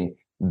marketing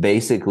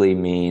basically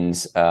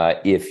means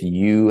if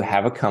you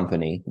have a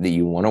company that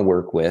you want to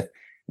work with,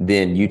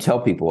 then you tell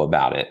people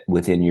about it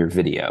within your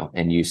video.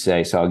 And you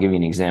say, so I'll give you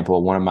an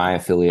example. One of my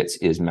affiliates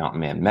is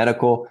Mountain Man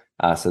Medical.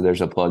 So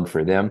there's a plug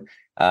for them.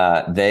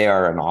 They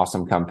are an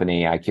awesome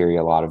company. I carry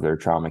a lot of their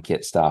trauma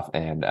kit stuff,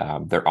 and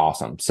they're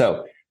awesome.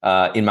 So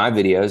in my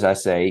videos, I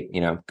say,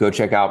 go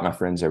check out my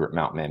friends over at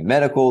Mountain Man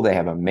Medical. They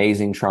have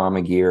amazing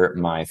trauma gear.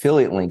 My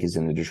affiliate link is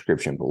in the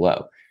description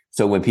below.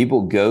 So when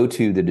people go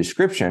to the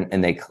description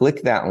and they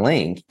click that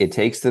link, it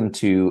takes them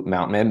to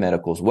Mountain Man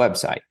Medical's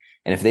website.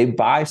 And if they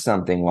buy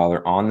something while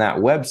they're on that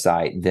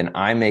website, then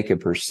I make a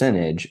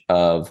percentage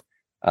of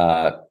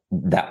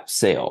that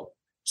sale.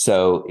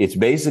 So it's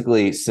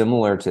basically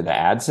similar to the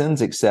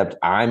AdSense, except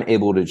I'm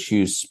able to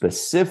choose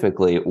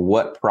specifically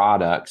what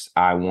products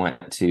I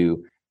want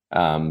to,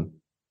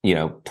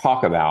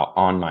 talk about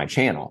on my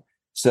channel.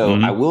 So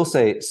I will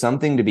say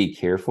something to be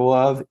careful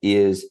of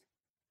is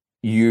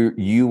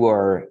you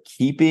are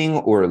keeping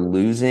or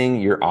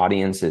losing your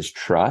audience's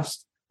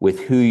trust with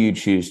who you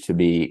choose to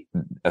be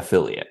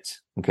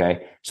affiliates.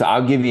 Okay. So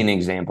I'll give you an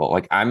example.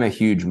 Like, I'm a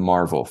huge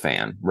Marvel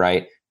fan,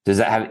 right? Does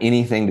that have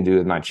anything to do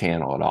with my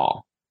channel at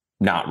all?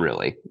 Not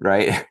really,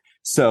 right?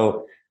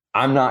 So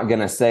I'm not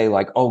going to say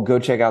like, oh, go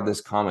check out this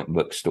comic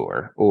book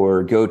store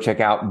or go check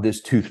out this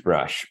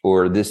toothbrush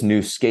or this new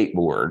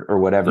skateboard or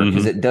whatever,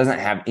 because it doesn't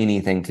have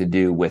anything to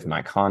do with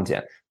my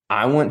content.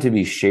 I want to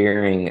be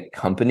sharing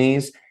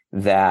companies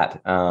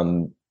that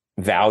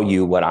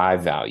value what I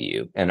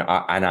value. And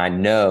I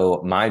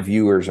know my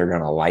viewers are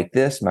going to like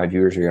this. My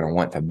viewers are going to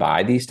want to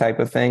buy these type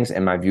of things,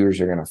 and my viewers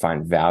are going to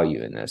find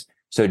value in this.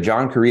 So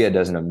John Correa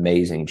does an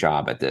amazing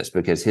job at this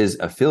because his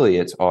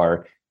affiliates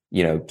are,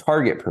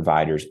 target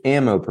providers,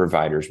 ammo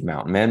providers,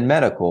 Mountain Man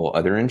Medical,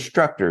 other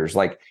instructors.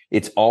 Like,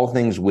 it's all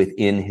things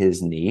within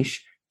his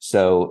niche.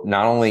 So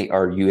not only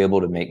are you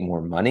able to make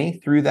more money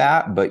through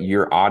that, but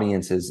your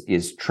audience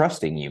is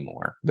trusting you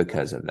more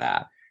because of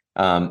that.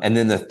 And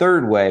then the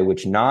third way,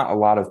 which not a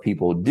lot of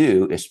people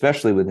do,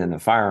 especially within the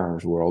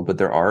firearms world, but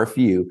there are a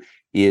few,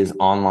 is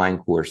online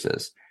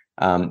courses.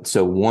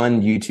 So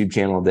one YouTube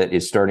channel that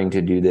is starting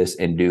to do this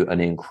and do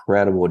an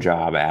incredible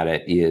job at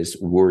it is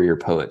Warrior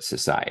Poet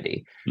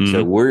Society.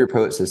 So Warrior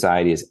Poet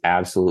Society is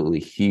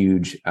absolutely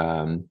huge.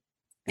 And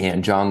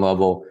John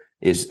Lovell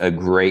is a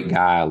great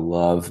guy. I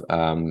love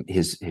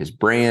his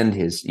brand,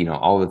 his,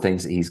 all the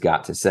things that he's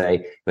got to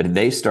say. But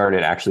they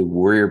started actually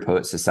Warrior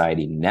Poet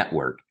Society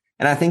Network.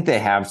 And I think they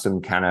have some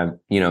kind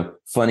of,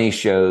 funny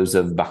shows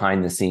of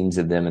behind the scenes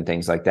of them and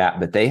things like that.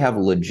 But they have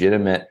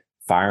legitimate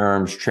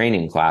firearms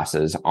training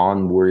classes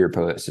on Warrior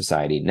Poet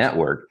Society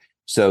Network.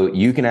 So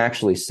you can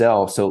actually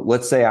sell. So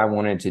let's say I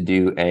wanted to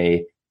do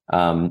a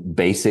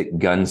basic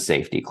gun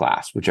safety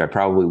class, which I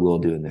probably will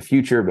do in the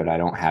future, but I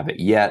don't have it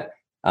yet.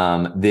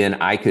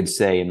 Then I could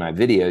say in my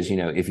videos,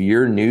 if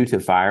you're new to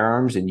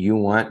firearms and you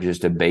want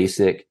just a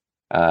basic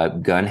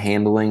gun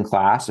handling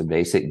class, a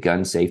basic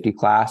gun safety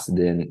class,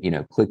 then,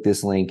 click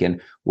this link,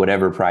 and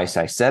whatever price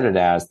I set it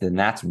as, then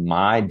that's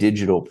my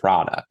digital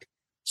product.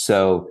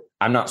 So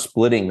I'm not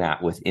splitting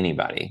that with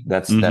anybody.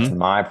 That's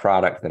my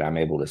product that I'm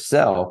able to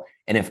sell.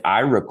 And if I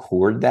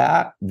record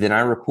that, then I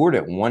record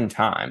it one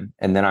time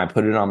and then I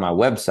put it on my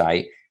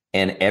website.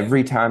 And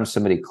every time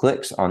somebody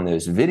clicks on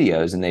those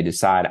videos and they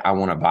decide I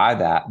want to buy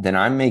that, then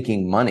I'm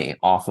making money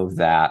off of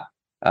that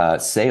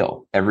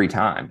sale every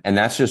time. And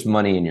that's just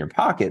money in your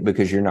pocket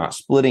because you're not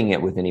splitting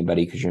it with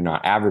anybody because you're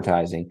not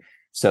advertising.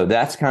 So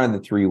that's kind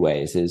of the three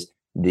ways: is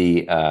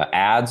the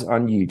ads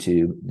on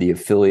YouTube, the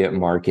affiliate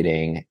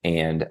marketing,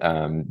 and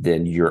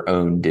then your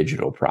own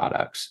digital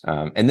products.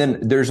 And then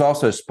there's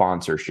also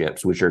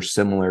sponsorships, which are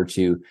similar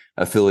to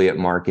affiliate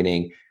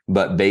marketing,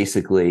 but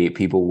basically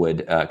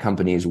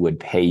companies would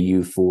pay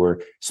you for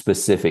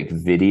specific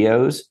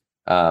videos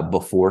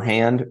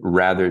beforehand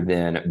rather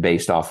than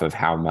based off of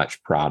how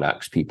much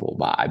products people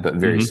buy, but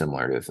very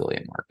similar to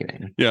affiliate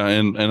marketing. Yeah.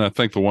 And I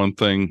think the one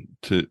thing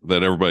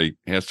that everybody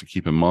has to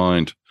keep in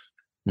mind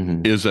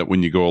is that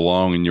when you go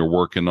along and you're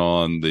working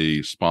on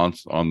the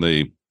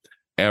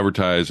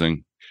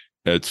advertising,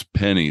 it's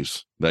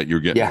pennies that you're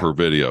getting per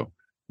video.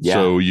 Yeah.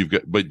 So you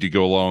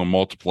go along and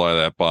multiply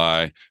that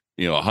by,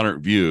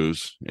 100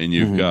 views and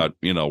you've got,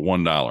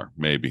 $1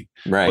 maybe.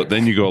 Right. But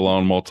then you go along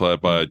and multiply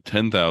it by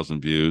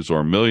 10,000 views or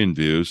 1 million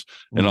views.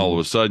 And all of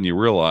a sudden you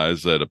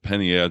realize that a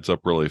penny adds up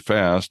really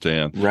fast.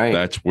 And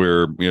that's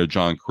where,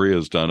 John Correa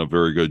has done a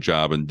very good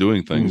job in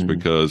doing things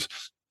because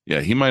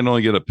he might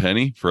only get a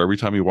penny for every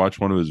time you watch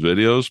one of his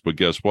videos, but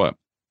guess what?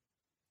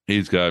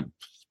 He's got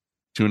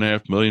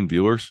 2.5 million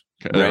viewers,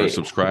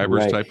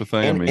 subscribers type of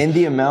thing. And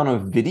the amount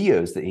of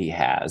videos that he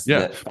has.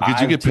 Yeah,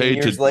 because you get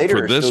paid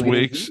for this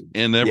week's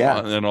and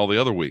all the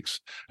other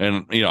weeks.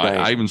 And,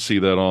 I even see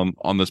that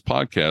on this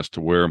podcast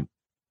to where,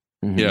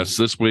 yes,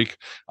 this week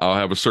I'll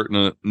have a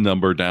certain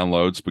number of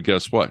downloads, but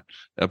guess what?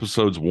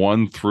 Episodes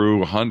 1 through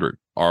 100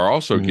 are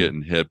also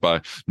getting hit by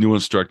new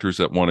instructors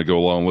that want to go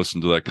along and listen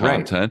to that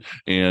content.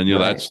 And,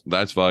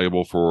 that's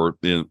valuable for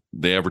the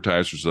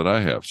advertisers that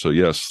I have. So,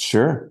 yes.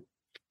 Sure.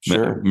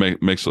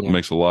 Makes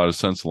a lot of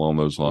sense along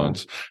those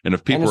lines. And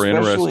if people are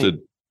interested,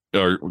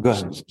 I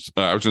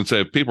was going to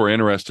say, if people are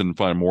interested in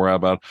finding more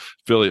about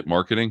affiliate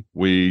marketing,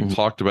 we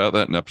talked about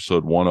that in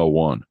episode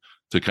 101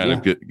 to kind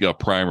of get a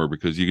primer,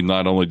 because you can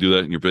not only do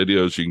that in your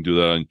videos, you can do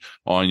that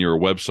on your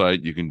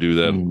website. You can do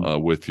that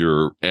with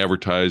your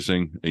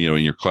advertising, in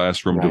your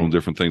classroom, doing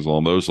different things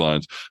along those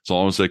lines. As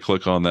long as they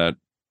click on that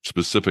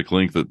specific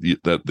link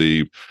that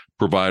the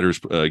provider's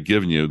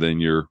given you, then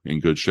you're in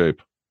good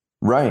shape.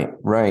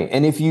 Right.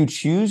 And if you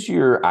choose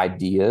your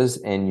ideas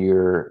and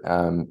your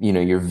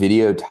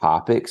video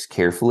topics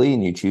carefully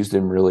and you choose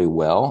them really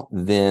well,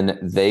 then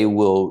they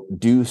will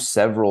do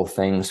several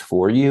things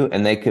for you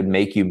and they could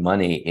make you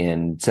money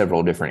in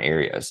several different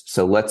areas.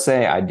 So let's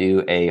say I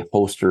do a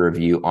holster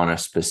review on a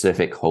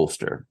specific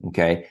holster.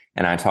 Okay.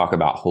 And I talk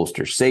about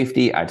holster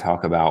safety. I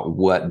talk about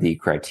what the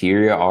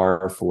criteria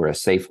are for a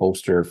safe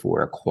holster,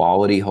 for a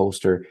quality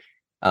holster.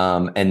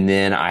 And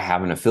then I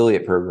have an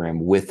affiliate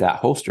program with that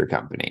holster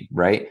company,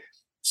 right?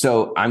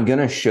 So I'm going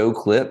to show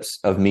clips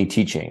of me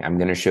teaching. I'm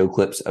going to show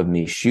clips of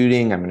me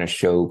shooting. I'm going to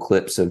show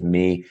clips of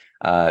me,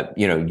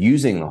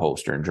 using the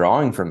holster and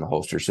drawing from the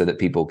holster so that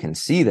people can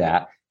see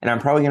that. And I'm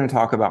probably going to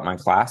talk about my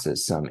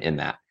classes some in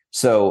that.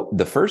 So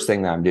the first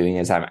thing that I'm doing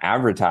is I'm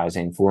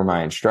advertising for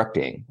my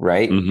instructing,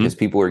 right? Because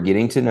people are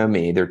getting to know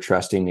me, they're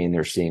trusting me, and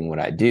they're seeing what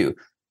I do.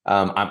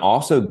 I'm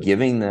also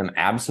giving them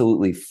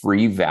absolutely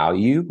free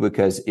value,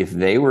 because if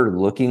they were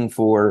looking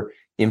for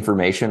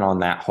information on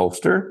that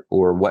holster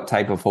or what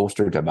type of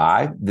holster to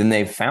buy, then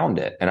they've found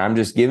it, and I'm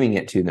just giving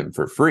it to them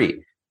for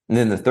free. And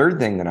then the third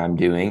thing that I'm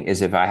doing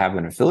is if I have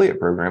an affiliate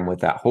program with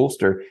that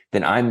holster,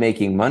 then I'm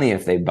making money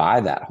if they buy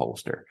that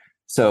holster.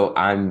 So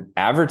I'm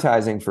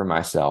advertising for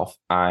myself.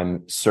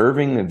 I'm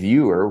serving the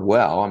viewer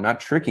well. I'm not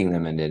tricking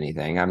them into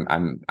anything.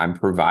 I'm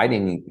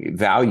providing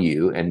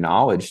value and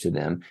knowledge to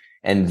them.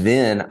 And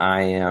then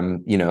I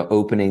am,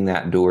 opening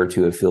that door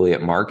to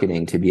affiliate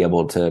marketing to be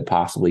able to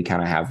possibly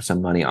kind of have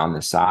some money on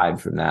the side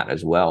from that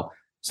as well.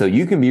 So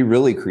you can be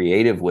really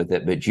creative with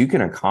it, but you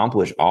can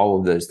accomplish all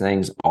of those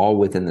things all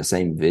within the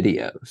same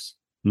videos.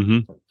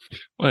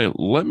 Wait,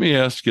 let me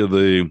ask you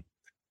the $1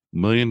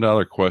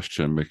 million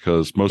question,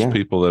 because most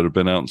people that have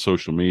been out in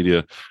social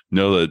media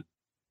know that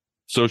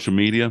social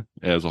media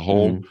as a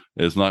whole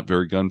is not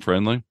very gun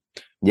friendly.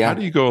 How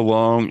do you go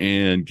along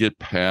and get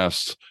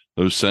past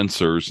those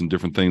censors and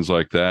different things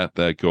like that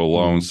go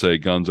along and say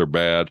guns are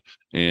bad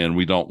and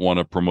we don't want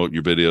to promote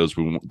your videos,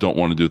 we don't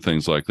want to do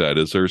things like that?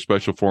 Is there a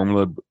special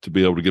formula to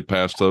be able to get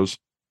past those?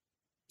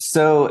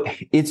 So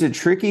it's a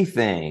tricky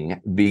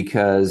thing,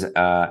 because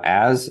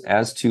as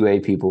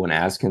 2A people and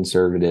as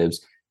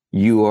conservatives,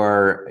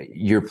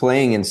 you're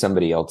playing in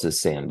somebody else's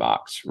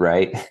sandbox,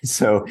 right?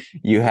 So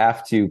you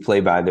have to play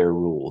by their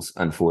rules,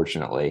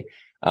 unfortunately.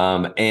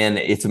 And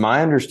it's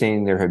my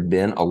understanding there have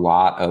been a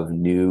lot of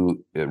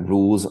new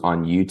rules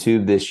on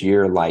YouTube this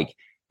year. Like,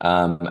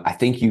 I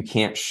think you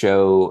can't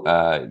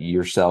show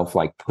yourself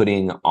like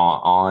putting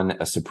on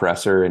a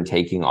suppressor and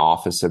taking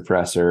off a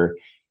suppressor,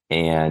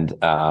 and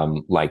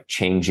like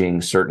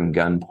changing certain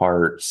gun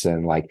parts.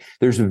 And like,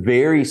 there's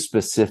very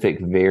specific,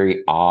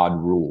 very odd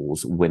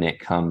rules when it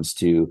comes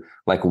to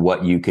like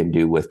what you can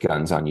do with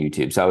guns on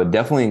YouTube. So I would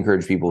definitely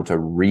encourage people to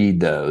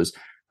read those.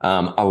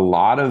 A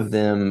lot of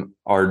them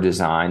are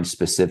designed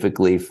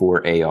specifically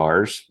for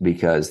ARs,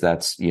 because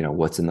that's,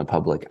 what's in the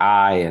public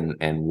eye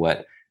and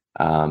what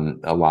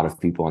a lot of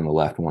people on the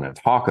left want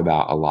to talk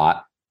about a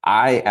lot.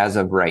 I, as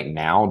of right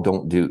now,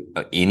 don't do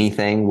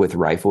anything with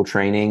rifle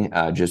training,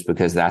 just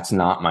because that's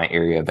not my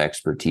area of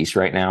expertise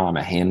right now. I'm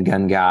a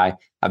handgun guy.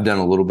 I've done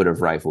a little bit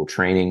of rifle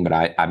training, but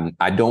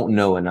I don't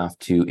know enough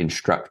to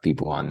instruct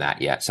people on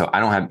that yet. So I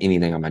don't have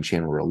anything on my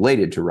channel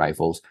related to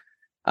rifles.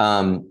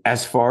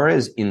 As far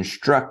as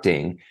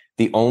instructing,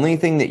 the only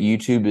thing that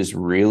YouTube is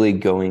really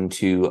going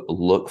to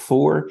look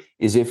for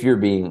is if you're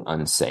being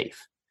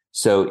unsafe.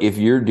 So if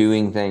you're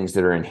doing things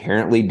that are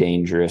inherently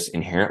dangerous,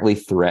 inherently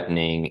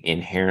threatening,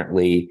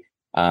 inherently,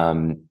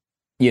 violently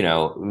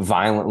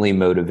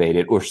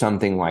motivated or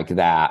something like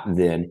that,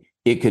 then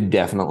it could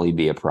definitely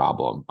be a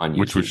problem on YouTube.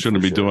 Which we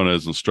shouldn't be doing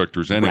as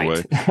instructors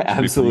anyway. Right.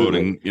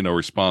 Absolutely. Be promoting,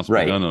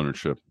 responsible gun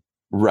ownership.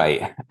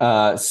 Right.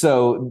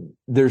 So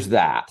there's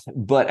that.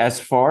 But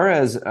as far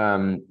as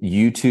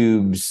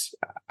YouTube's,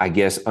 I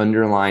guess,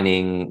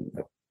 underlining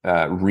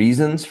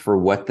reasons for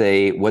what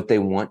they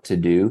want to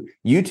do,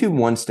 YouTube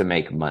wants to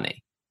make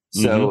money.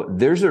 So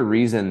there's a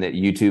reason that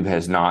YouTube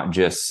has not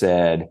just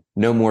said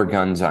no more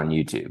guns on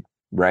YouTube,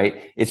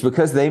 right? It's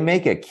because they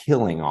make a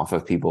killing off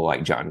of people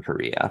like John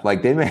Correa.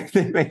 Like they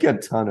make a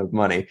ton of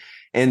money.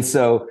 And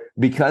so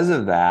because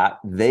of that,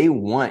 they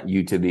want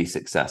you to be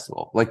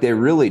successful. Like they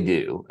really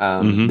do.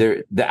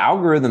 The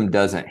algorithm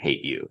doesn't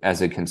hate you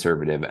as a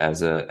conservative,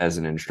 as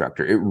an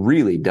instructor. It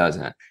really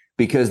doesn't.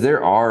 Because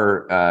there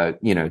are,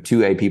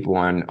 2A people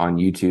on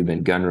YouTube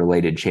and gun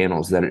related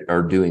channels that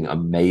are doing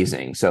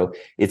amazing. So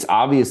it's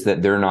obvious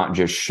that they're not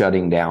just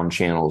shutting down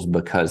channels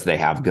because they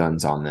have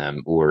guns on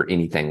them or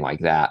anything like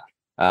that.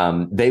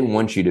 They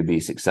want you to be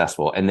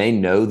successful. And they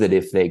know that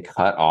if they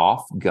cut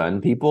off gun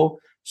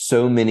people,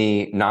 so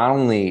many, not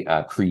only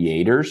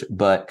creators,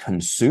 but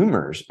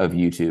consumers of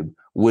YouTube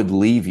would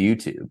leave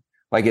YouTube.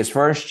 Like as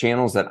far as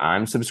channels that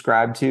I'm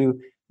subscribed to,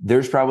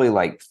 there's probably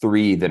like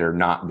 3 that are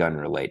not gun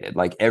related.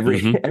 Like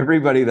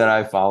everybody that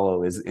I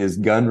follow is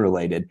gun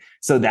related.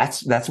 So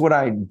that's what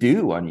I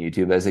do on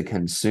YouTube as a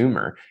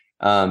consumer.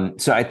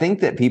 So I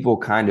think that people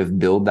kind of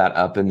build that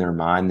up in their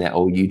mind that,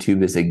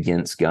 YouTube is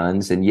against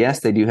guns. And yes,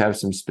 they do have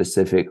some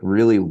specific,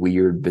 really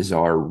weird,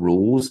 bizarre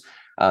rules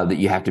that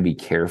you have to be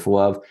careful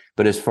of.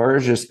 But as far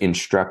as just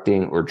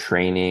instructing or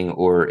training,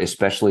 or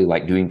especially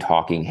like doing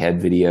talking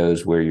head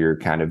videos where you're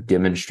kind of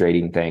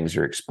demonstrating things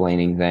or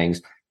explaining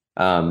things,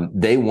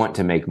 they want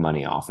to make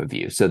money off of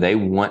you. So they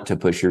want to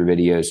push your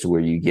videos to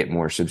where you get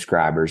more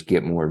subscribers,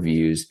 get more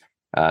views.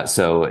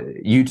 So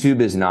YouTube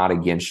is not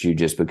against you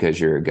just because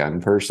you're a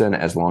gun person,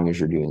 as long as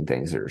you're doing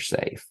things that are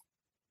safe.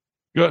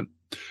 Good.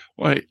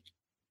 Well,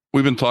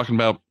 we've been talking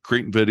about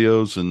creating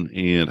videos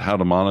and how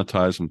to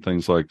monetize and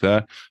things like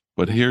that.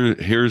 But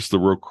here's the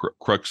real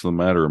crux of the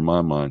matter in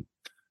my mind.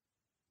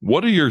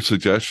 What are your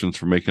suggestions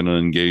for making an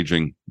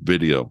engaging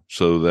video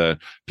so that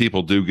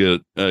people do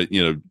get,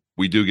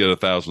 we do get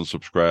 1,000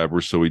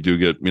 subscribers, so we do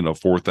get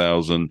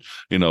 4,000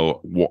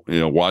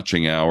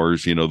 watching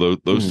hours,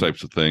 those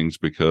types of things,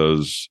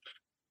 because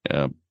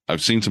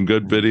I've seen some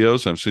good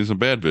videos, I've seen some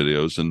bad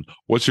videos. And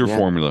what's your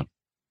formula?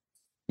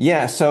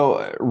 Yeah,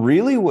 so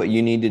really what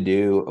you need to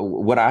do,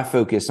 what I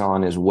focus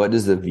on is, what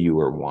does the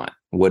viewer want?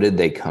 What did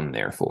they come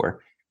there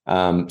for?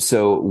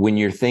 So when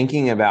you're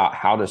thinking about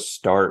how to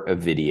start a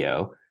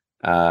video,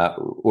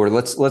 or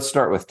let's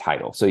start with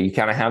title. So you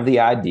kind of have the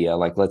idea,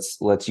 like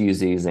let's use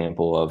the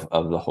example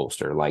of the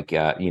holster, like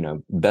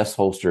best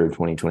holster of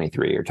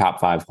 2023 or top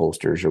 5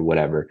 holsters or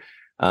whatever.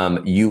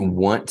 You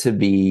want to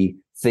be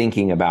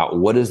thinking about,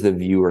 what is the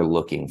viewer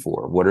looking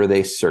for? What are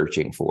they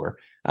searching for?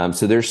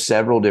 So there's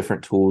several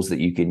different tools that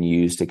you can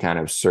use to kind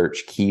of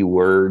search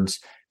keywords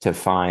to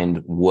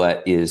find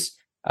what is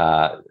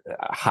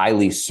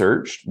highly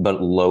searched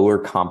but lower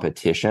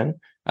competition.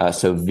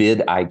 So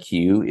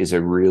vidIQ is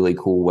a really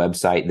cool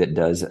website that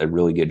does a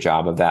really good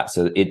job of that.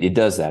 So it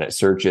does that. It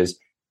searches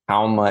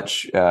how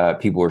much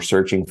people are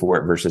searching for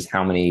it versus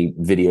how many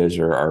videos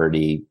are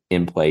already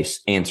in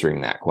place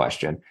answering that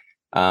question.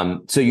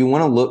 So you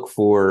want to look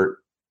for,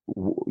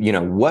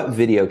 what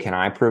video can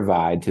I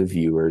provide to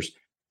viewers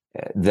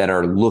that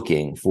are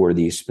looking for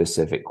these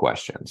specific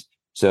questions?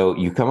 So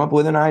you come up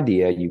with an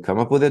idea, you come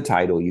up with a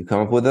title, you come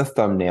up with a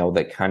thumbnail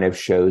that kind of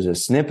shows a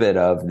snippet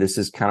of, this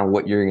is kind of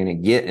what you're going to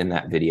get in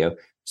that video.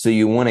 So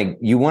you want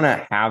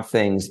to have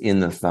things in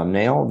the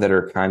thumbnail that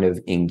are kind of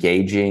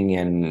engaging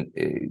and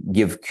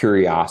give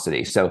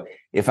curiosity. So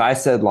if I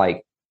said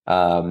like,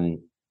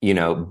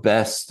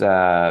 best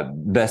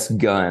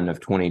gun of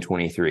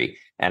 2023,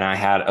 and I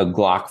had a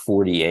Glock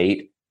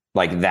 48,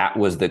 like that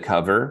was the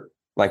cover.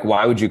 Like,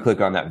 why would you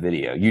click on that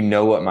video? You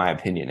know what my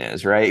opinion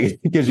is, right?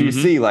 Because you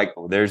see, like,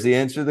 there's the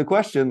answer to the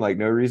question, like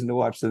no reason to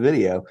watch the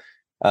video.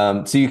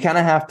 So you kind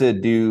of have to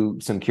do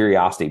some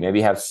curiosity,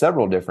 maybe have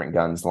several different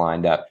guns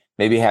lined up,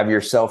 maybe have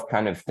yourself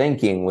kind of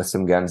thinking with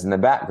some guns in the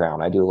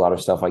background. I do a lot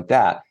of stuff like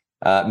that.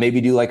 Maybe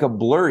do like a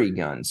blurry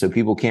gun so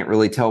people can't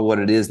really tell what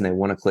it is and they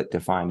want to click to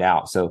find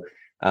out. So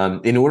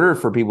in order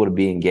for people to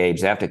be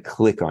engaged, they have to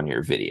click on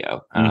your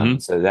video.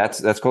 So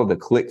that's called the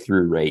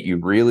click-through rate. You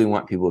really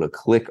want people to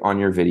click on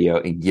your video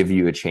and give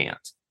you a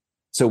chance.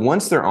 So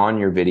once they're on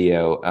your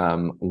video,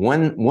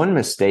 one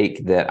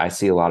mistake that I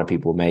see a lot of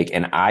people make,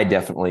 and I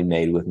definitely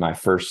made with my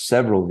first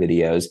several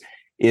videos,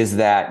 is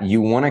that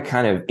you want to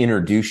kind of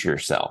introduce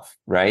yourself,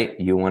 right?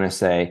 You want to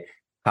say,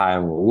 hi,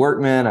 I'm Will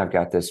Workman. I've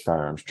got this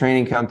firearms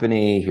training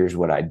company. Here's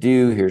what I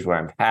do. Here's what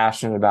I'm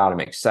passionate about. I'm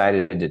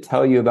excited to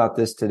tell you about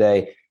this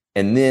today.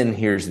 And then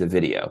here's the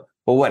video.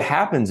 Well, what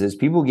happens is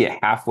people get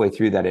halfway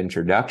through that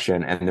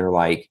introduction and they're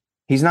like,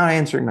 he's not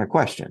answering my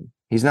question.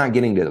 He's not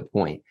getting to the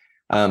point.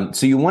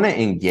 So you want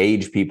to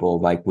engage people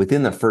like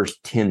within the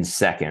first 10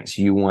 seconds.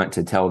 You want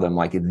to tell them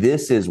like,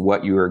 this is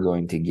what you are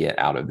going to get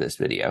out of this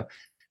video.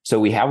 So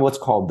we have what's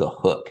called the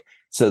hook.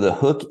 So the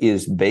hook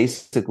is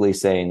basically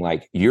saying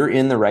like, you're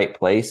in the right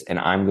place and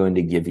I'm going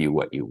to give you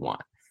what you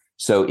want.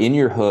 So in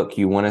your hook,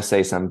 you want to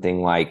say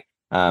something like,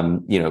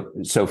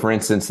 so for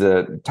instance,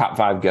 the top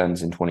 5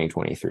 guns in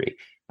 2023,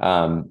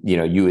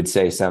 you would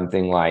say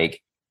something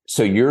like,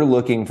 so you're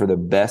looking for the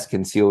best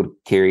concealed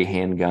carry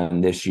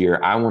handgun this year.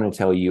 I want to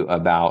tell you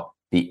about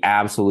the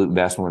absolute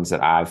best ones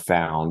that I've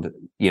found.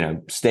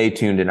 Stay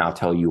tuned and I'll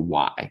tell you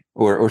why,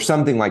 or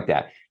something like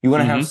that. You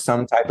want to have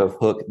some type of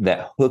hook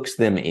that hooks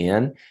them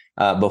in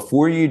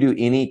before you do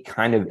any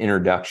kind of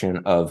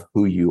introduction of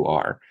who you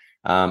are.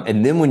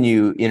 And then when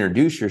you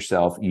introduce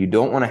yourself, you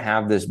don't want to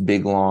have this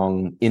big,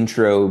 long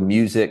intro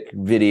music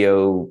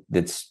video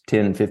that's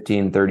 10,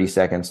 15, 30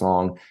 seconds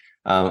long.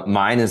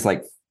 Mine is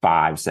like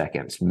 5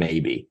 seconds,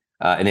 maybe.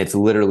 And it's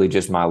literally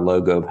just my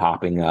logo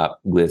popping up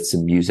with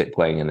some music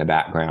playing in the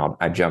background.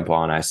 I jump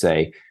on, I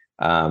say,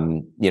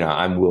 I'm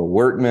Will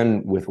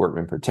Workman with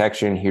Workman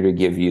Protection, here to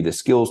give you the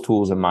skills,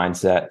 tools, and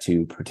mindset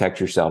to protect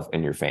yourself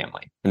and your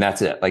family. And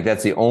that's it. Like,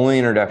 that's the only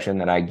introduction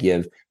that I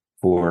give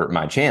for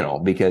my channel,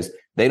 because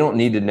they don't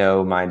need to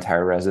know my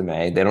entire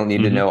resume. They don't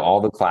need to know all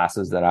the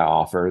classes that I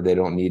offer. They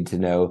don't need to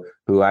know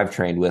who I've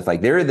trained with.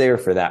 Like, they're there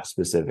for that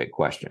specific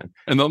question.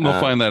 And they'll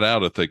find that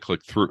out if they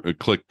click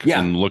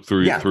and look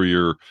through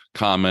your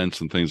comments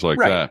and things like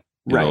that.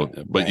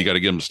 But you got to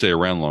get them to stay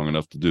around long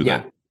enough to do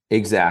that.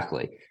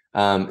 Exactly.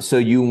 So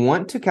you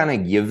want to kind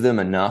of give them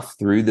enough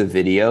through the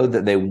video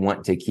that they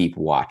want to keep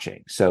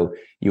watching. So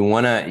you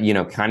want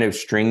to, kind of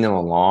string them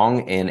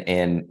along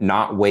and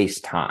not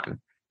waste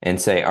time. And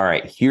say, all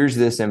right, here's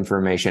this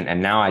information.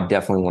 And now I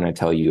definitely want to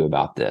tell you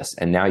about this.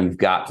 And now you've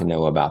got to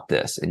know about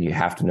this. And you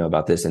have to know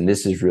about this. And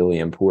this is really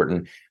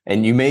important.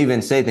 And you may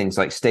even say things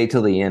like, stay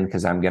till the end,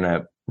 because I'm going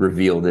to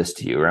reveal this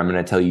to you, or I'm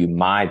going to tell you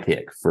my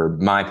pick for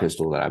my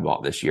pistol that I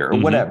bought this year, or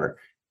whatever.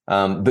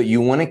 But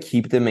you want to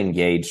keep them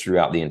engaged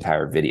throughout the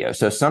entire video.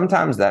 So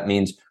sometimes that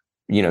means,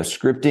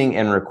 scripting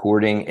and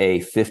recording a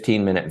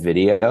 15-minute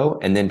video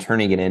and then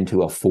turning it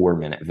into a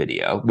 4-minute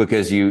video,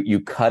 because you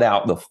cut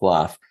out the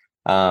fluff.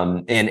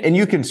 And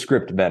you can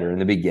script better in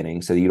the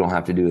beginning so you don't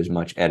have to do as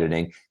much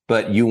editing,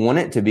 but you want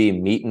it to be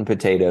meat and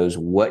potatoes,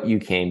 what you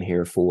came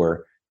here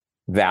for,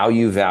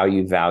 value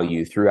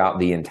throughout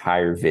the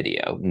entire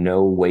video,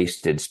 no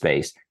wasted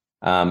space.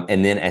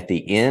 And then at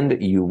the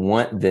end, you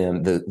want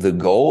them, the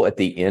goal at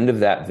the end of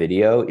that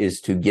video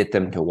is to get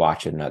them to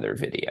watch another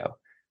video.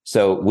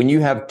 So when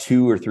you have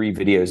 2 or 3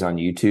 videos on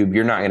YouTube,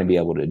 you're not going to be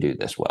able to do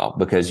this well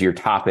because your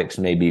topics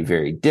may be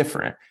very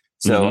different.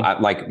 So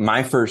like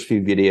my first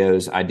few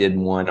videos, I did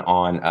one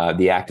on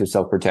the Active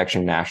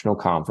Self-Protection National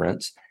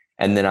Conference,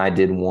 and then I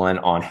did one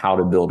on how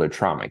to build a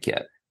trauma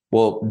kit.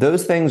 Well,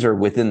 those things are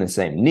within the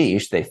same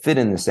niche. They fit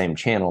in the same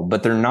channel,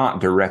 but they're not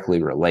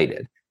directly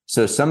related.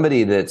 So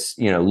somebody that's,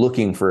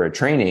 looking for a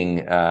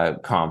training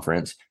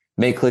conference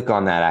may click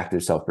on that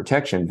active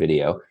self-protection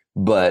video,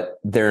 but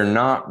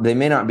they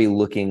may not be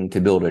looking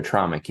to build a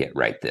trauma kit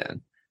right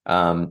then.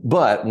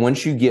 But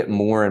once you get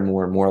more and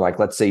more and more, like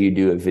let's say you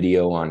do a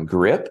video on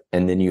grip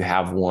and then you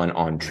have one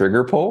on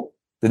trigger pull,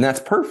 then that's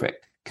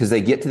perfect because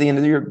they get to the end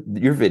of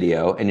your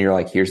video and you're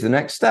like, here's the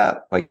next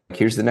step. Like,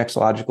 here's the next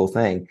logical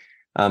thing.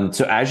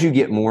 So as you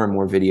get more and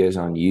more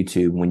videos on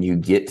YouTube, when you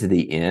get to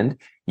the end,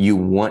 you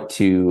want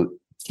to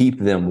keep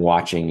them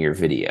watching your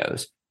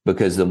videos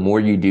because the more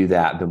you do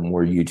that, the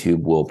more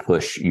YouTube will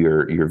push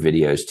your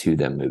videos to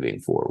them moving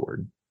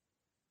forward.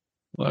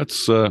 Well,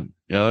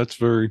 that's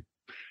very,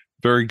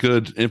 very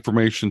good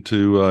information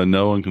to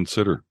know and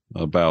consider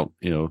about,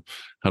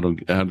 how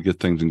to get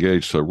things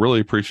engaged. So really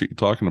appreciate you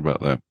talking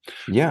about that.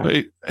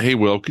 Yeah. Hey,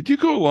 Will, could you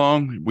go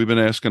along? We've been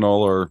asking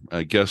all our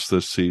guests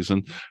this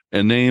season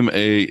and name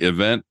a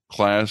event,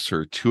 class,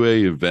 or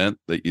 2A event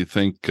that you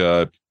think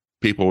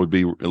people would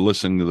be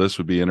listening to this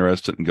would be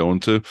interested in going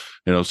to.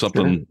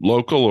 Something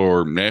local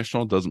or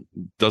national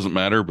doesn't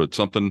matter, but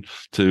something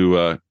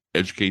to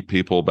educate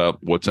people about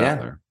what's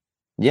out there.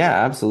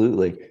 Yeah,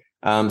 absolutely.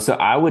 So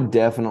I would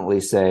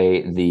definitely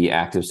say the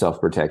Active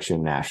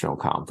Self-Protection National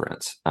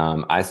Conference.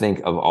 I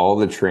think of all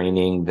the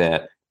training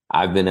that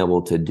I've been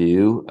able to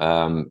do,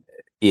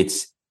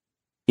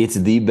 it's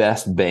the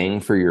best bang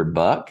for your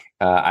buck.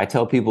 I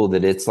tell people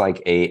that it's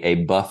like a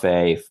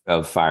buffet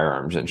of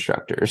firearms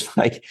instructors.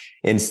 Like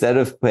instead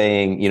of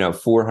paying,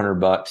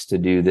 $400 to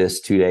do this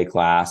 2-day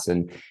class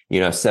and,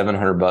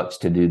 $700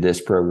 to do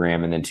this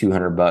program and then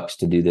 $200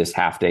 to do this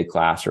half-day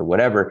class or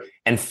whatever,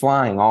 and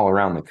flying all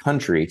around the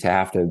country to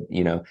have to,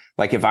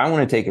 like if I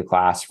want to take a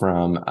class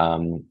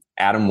from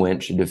Adam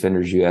Winch,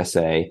 Defenders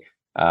USA,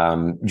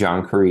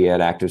 John Correa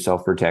at Active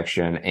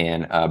Self-Protection,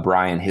 and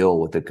Brian Hill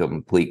with the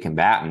Complete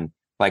Combatant,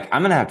 like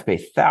I'm going to have to pay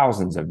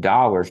thousands of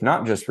dollars,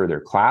 not just for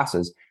their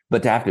classes,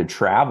 but to have to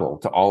travel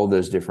to all of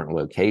those different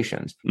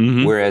locations.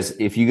 Whereas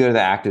if you go to the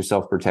Active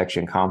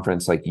Self-Protection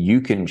Conference, like you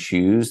can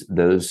choose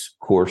those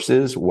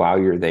courses while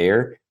you're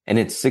there and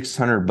it's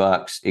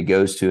 $600. It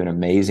goes to an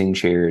amazing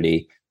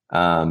charity.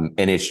 And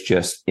it's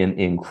just an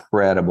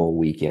incredible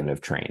weekend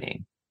of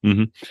training.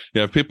 Yeah,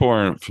 if people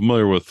aren't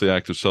familiar with the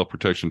active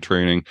self-protection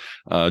training,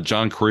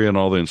 John Correa and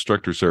all the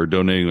instructors there are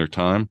donating their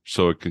time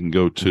so it can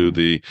go to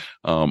the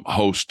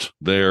host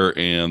there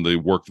and the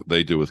work that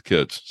they do with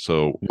kids.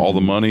 So all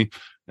the money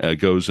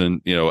goes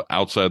in,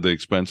 outside the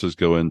expenses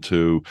go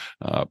into,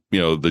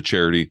 the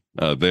charity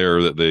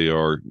there that they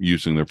are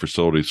using their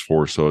facilities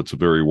for. So it's a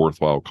very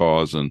worthwhile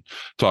cause. And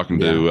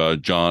talking to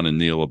John and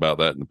Neil about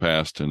that in the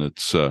past, and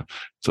it's a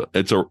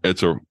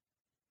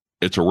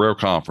rare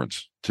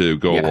conference to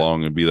go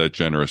along and be that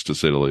generous, to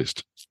say the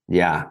least.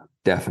 Yeah,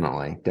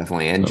 definitely.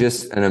 And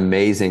just an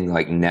amazing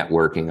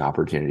networking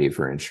opportunity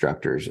for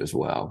instructors as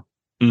well.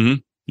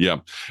 Yeah.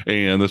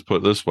 And let's put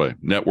it this way.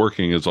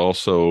 Networking is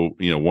also,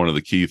 one of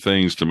the key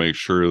things to make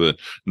sure that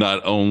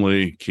not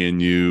only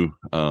can you,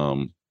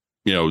 know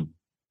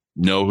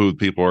who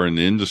people are in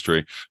the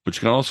industry, but you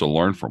can also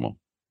learn from them.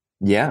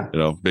 Yeah.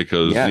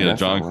 Because,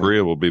 John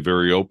Correa will be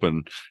very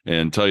open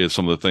and tell you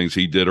some of the things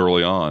he did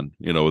early on,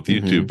 with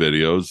YouTube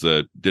videos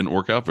that didn't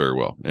work out very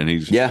well. And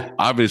he's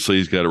obviously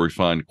he's got to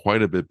refine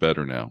quite a bit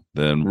better now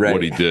than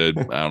what he did.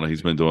 I don't know.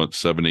 He's been doing it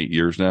 7-8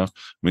 years now. I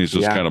mean, it's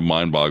just kind of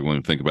mind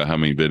boggling to think about how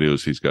many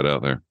videos he's got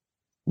out there.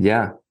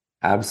 Yeah,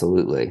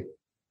 absolutely.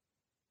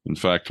 In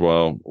fact,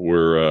 while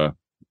we're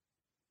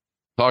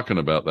talking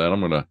about that, I'm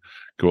going to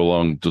go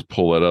along, just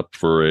pull that up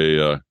for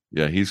a,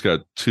 he's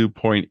got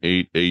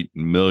 2.88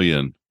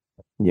 million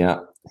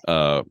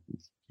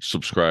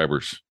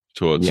subscribers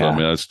to it. So, I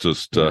mean, that's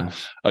just,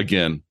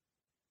 again,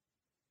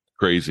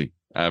 crazy,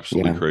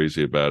 absolutely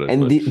crazy about it.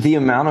 And the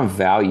amount of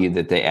value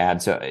that they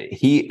add. So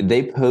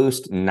they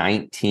post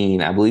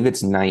 19, I believe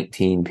it's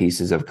 19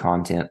 pieces of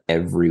content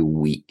every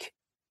week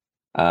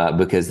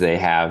because they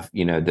have,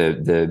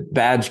 the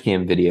badge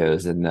cam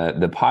videos and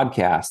the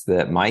podcast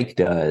that Mike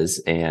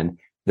does and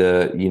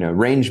the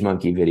range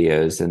monkey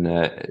videos and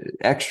the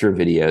extra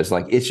videos.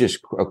 Like it's just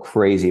a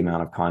crazy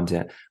amount of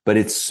content, but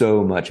it's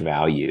so much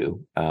value.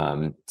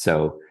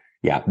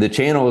 The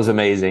channel is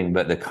amazing,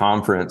 but the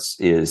conference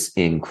is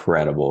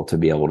incredible to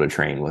be able to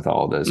train with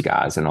all those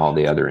guys and all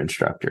the other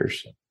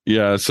instructors.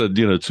 Yeah, I said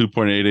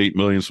 2.88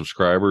 million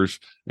subscribers,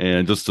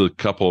 and just a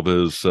couple of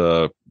his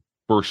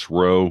first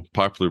row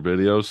popular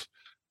videos.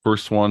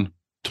 First one,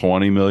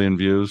 20 million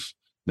views.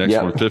 Next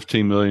one,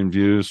 15 million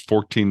views,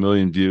 14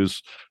 million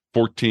views.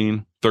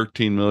 14,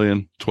 13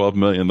 million, 12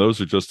 million. Those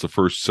are just the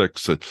first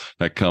 6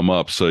 that come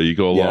up. So you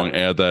go along,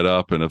 add that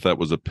up. And if that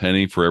was a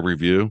penny for every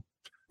view,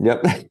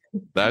 yep,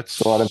 that's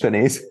a lot of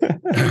pennies.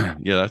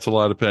 Yeah, that's a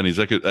lot of pennies.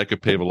 That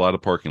could pave a lot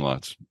of parking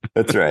lots.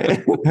 That's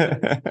right.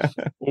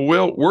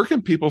 Well, where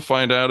can people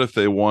find out if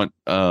they want,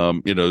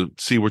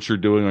 see what you're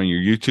doing on your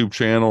YouTube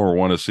channel, or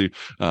want to see,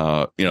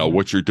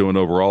 what you're doing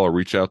overall, or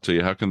reach out to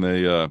you? How can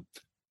they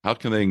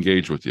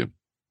engage with you?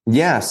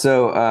 Yeah.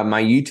 So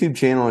my YouTube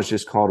channel is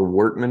just called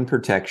Workman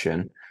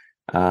Protection.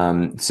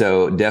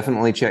 So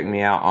definitely check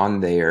me out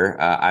on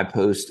there. I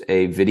post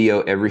a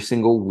video every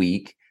single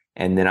week,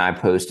 and then I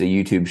post a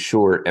YouTube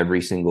short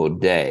every single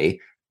day.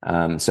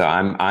 So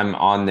I'm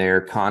on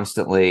there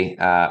constantly.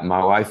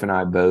 My wife and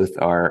I both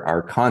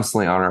are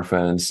constantly on our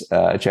phones,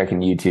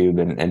 checking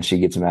YouTube, and she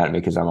gets mad at me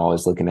because I'm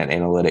always looking at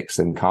analytics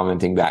and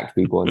commenting back to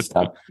people and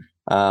stuff.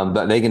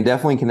 But they can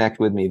definitely connect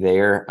with me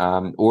there,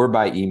 or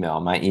by email.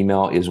 My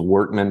email is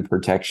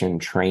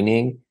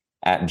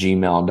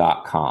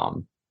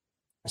workmanprotectiontraining@gmail.com.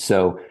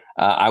 So,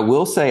 I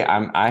will say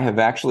I have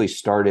actually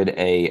started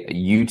a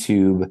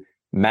YouTube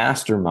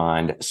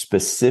mastermind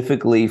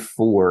specifically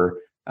for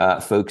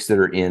folks that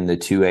are in the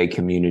 2A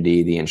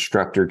community, the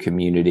instructor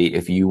community.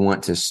 If you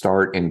want to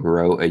start and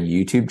grow a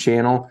YouTube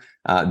channel,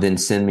 then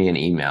send me an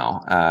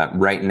email.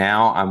 Right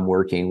now, I'm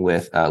working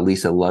with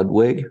Lisa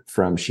Ludwig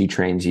from She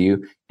Trains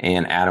You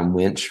and Adam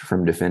Winch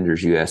from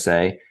Defenders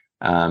USA.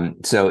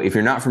 So if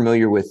you're not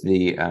familiar with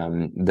the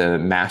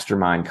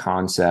mastermind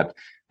concept,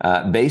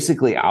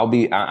 basically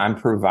I'm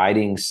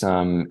providing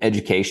some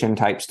education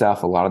type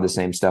stuff, a lot of the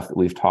same stuff that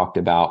we've talked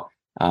about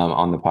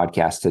on the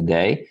podcast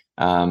today.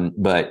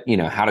 But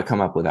how to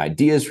come up with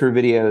ideas for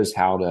videos,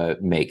 how to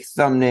make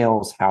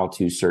thumbnails, how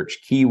to search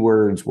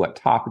keywords, what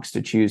topics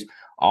to choose,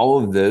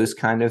 all of those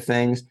kind of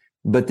things.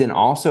 But then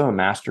also a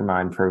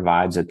mastermind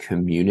provides a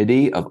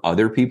community of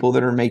other people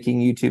that are making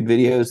YouTube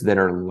videos that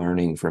are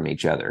learning from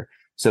each other.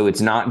 So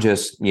it's not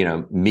just,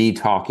 me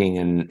talking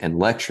and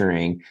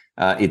lecturing.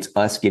 It's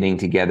us getting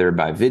together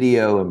by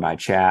video and by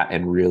chat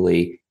and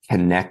really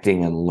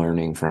connecting and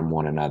learning from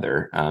one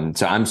another.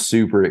 So I'm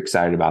super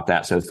excited about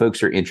that. So if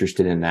folks are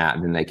interested in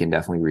that, then they can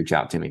definitely reach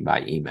out to me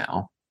by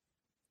email.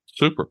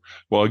 Super.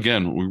 Well,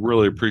 again, we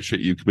really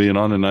appreciate you being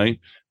on tonight,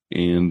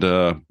 and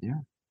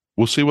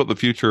we'll see what the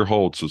future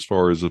holds as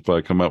far as if I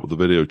come out with a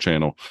video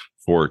channel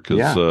for it,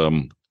 because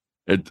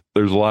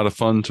there's a lot of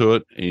fun to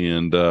it.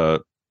 And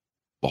the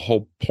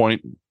whole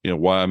point,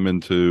 why I'm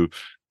into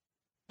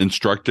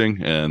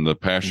instructing and the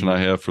passion I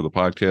have for the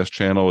podcast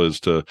channel is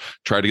to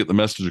try to get the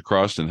message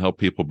across and help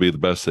people be the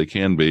best they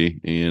can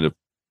be. And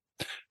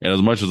as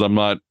much as I'm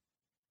not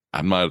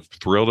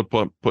thrilled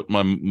to put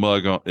my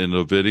mug in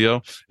a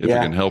video, if it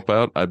can help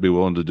out, I'd be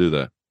willing to do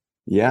that.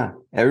 Yeah.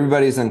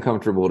 Everybody's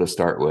uncomfortable to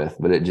start with,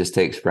 but it just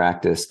takes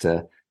practice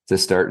to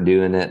start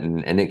doing it.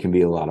 And it can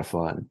be a lot of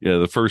fun. Yeah.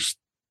 The first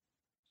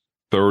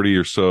 30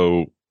 or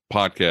so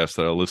podcasts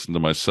that I listened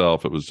to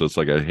myself, it was just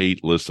like, I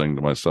hate listening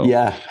to myself.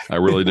 Yeah. I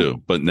really do.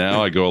 But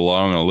now I go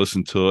along, I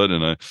listen to it,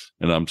 and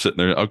I'm sitting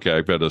there, okay,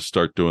 I've got to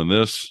start doing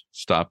this,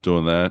 stop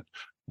doing that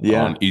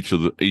on each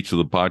of the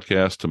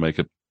podcasts to make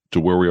it to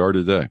where we are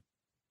today.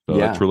 So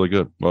that's really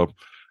good. Well,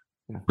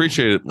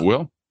 appreciate it,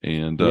 Will,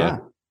 and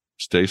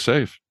stay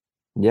safe.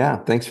 Yeah.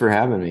 Thanks for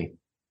having me.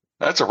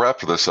 That's a wrap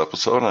for this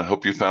episode. I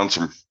hope you found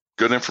some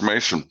good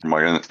information from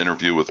my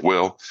interview with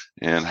Will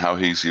and how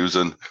he's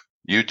using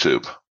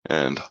YouTube.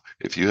 And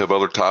if you have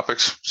other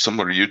topics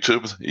similar to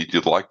YouTube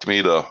you'd like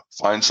me to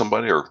find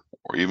somebody or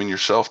even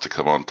yourself to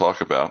come on and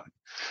talk about,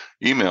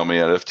 email me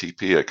at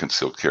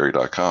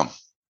ftp@concealedcarry.com.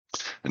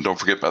 And don't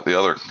forget about the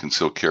other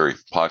Concealed Carry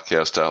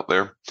podcast out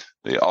there,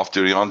 the Off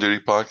Duty, On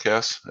Duty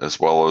podcast, as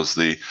well as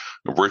the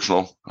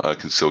original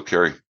Concealed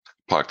Carry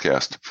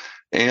podcast.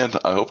 And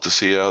I hope to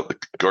see you at the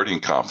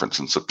Guardian Conference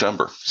in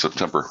September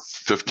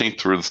 15th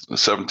through the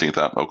 17th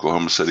out in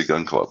Oklahoma City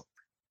Gun Club.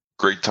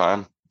 Great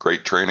time,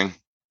 great training,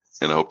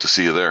 and I hope to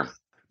see you there.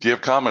 If you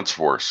have comments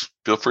for us,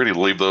 feel free to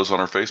leave those on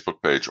our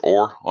Facebook page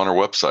or on our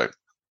website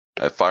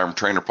at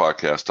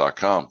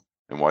firearmtrainerpodcast.com.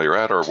 And while you're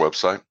at our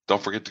website,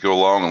 don't forget to go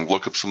along and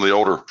look up some of the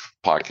older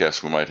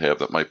podcasts we might have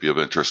that might be of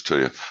interest to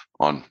you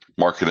on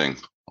marketing,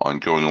 on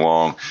going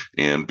along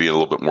and being a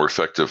little bit more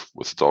effective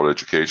with adult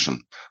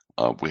education.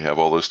 We have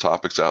all those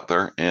topics out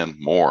there and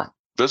more.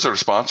 Visit our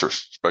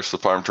sponsors, especially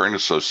the Firearm Training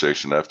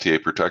Association at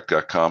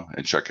FTAProtect.com,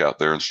 and check out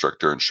their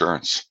instructor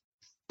insurance.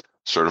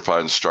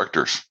 Certified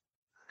instructors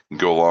can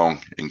go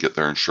along and get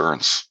their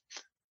insurance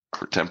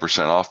for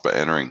 10% off by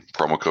entering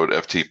promo code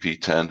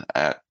FTP10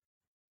 at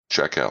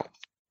checkout.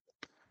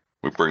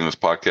 We bring this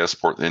podcast to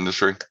support the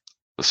industry,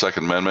 the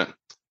Second Amendment,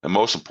 and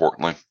most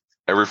importantly,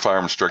 every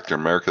firearm instructor in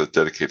America that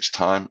dedicates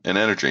time and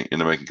energy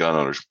into making gun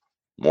owners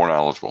more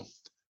knowledgeable.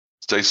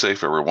 Stay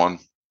safe, everyone.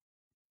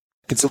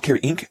 Concealed Carry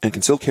Inc. and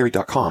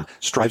ConcealedCarry.com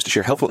strives to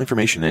share helpful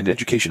information and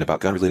education about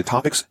gun-related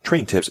topics,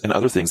 training tips, and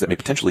other things that may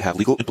potentially have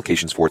legal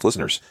implications for its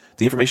listeners.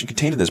 The information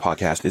contained in this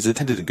podcast is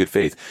intended in good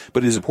faith,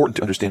 but it is important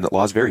to understand that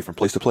laws vary from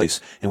place to place,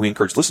 and we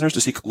encourage listeners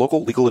to seek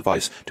local legal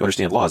advice to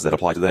understand laws that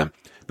apply to them.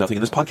 Nothing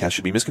in this podcast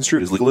should be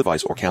misconstrued as legal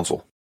advice or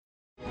counsel.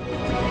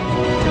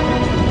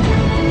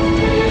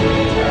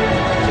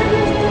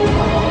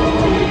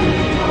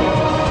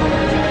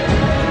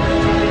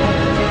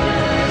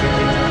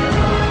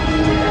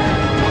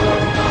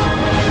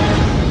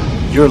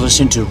 You're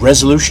listening to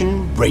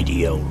Resolution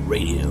Radio.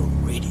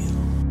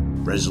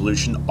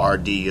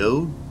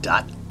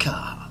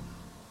 ResolutionRDO.com.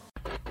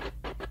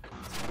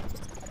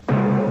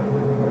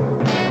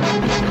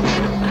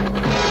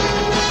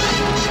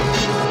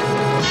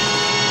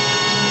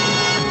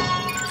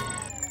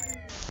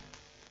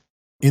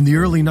 In the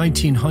early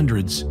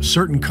 1900s,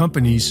 certain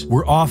companies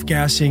were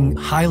off-gassing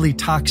highly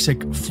toxic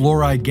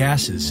fluoride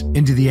gases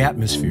into the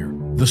atmosphere.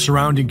 The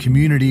surrounding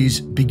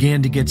communities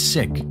began to get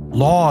sick.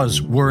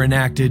 Laws were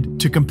enacted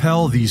to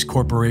compel these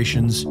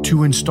corporations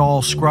to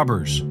install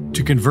scrubbers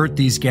to convert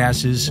these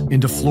gases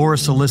into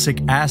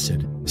fluorosilicic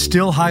acid,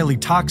 still highly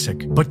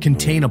toxic but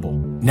containable.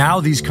 Now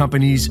these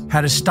companies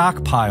had a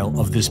stockpile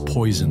of this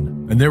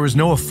poison, and there was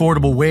no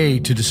affordable way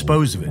to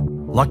dispose of it.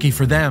 Lucky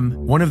for them,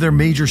 one of their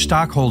major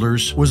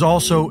stockholders was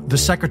also the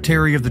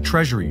Secretary of the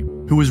Treasury,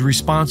 who was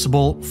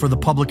responsible for the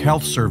Public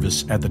Health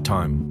Service at the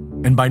time.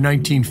 And by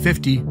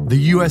 1950, the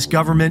U.S.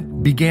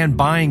 government began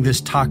buying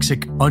this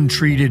toxic,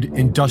 untreated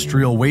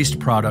industrial waste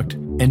product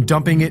and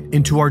dumping it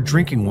into our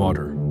drinking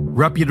water.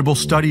 Reputable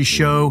studies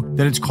show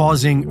that it's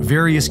causing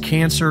various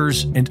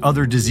cancers and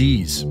other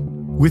disease.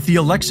 With the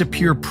Alexa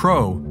Pure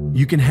Pro,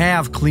 you can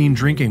have clean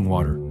drinking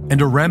water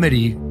and a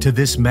remedy to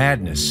this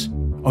madness.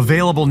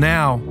 Available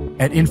now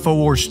at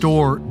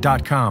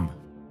InfoWarsStore.com.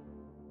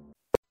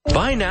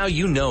 By now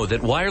you know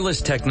that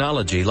wireless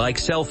technology like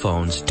cell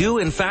phones do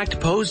in fact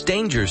pose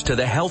dangers to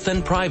the health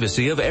and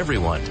privacy of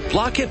everyone.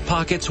 Block-It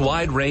Pocket's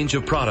wide range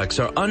of products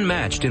are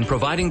unmatched in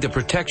providing the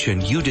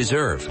protection you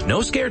deserve.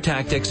 No scare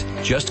tactics,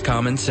 just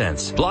common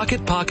sense.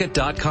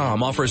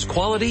 BlockItPocket.com offers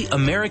quality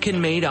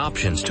American-made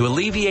options to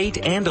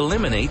alleviate and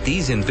eliminate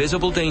these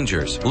invisible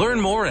dangers.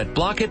 Learn more at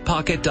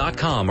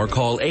BlockItPocket.com or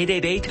call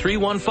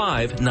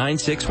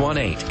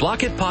 888-315-9618.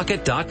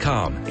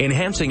 BlockItPocket.com,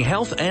 enhancing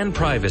health and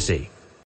privacy.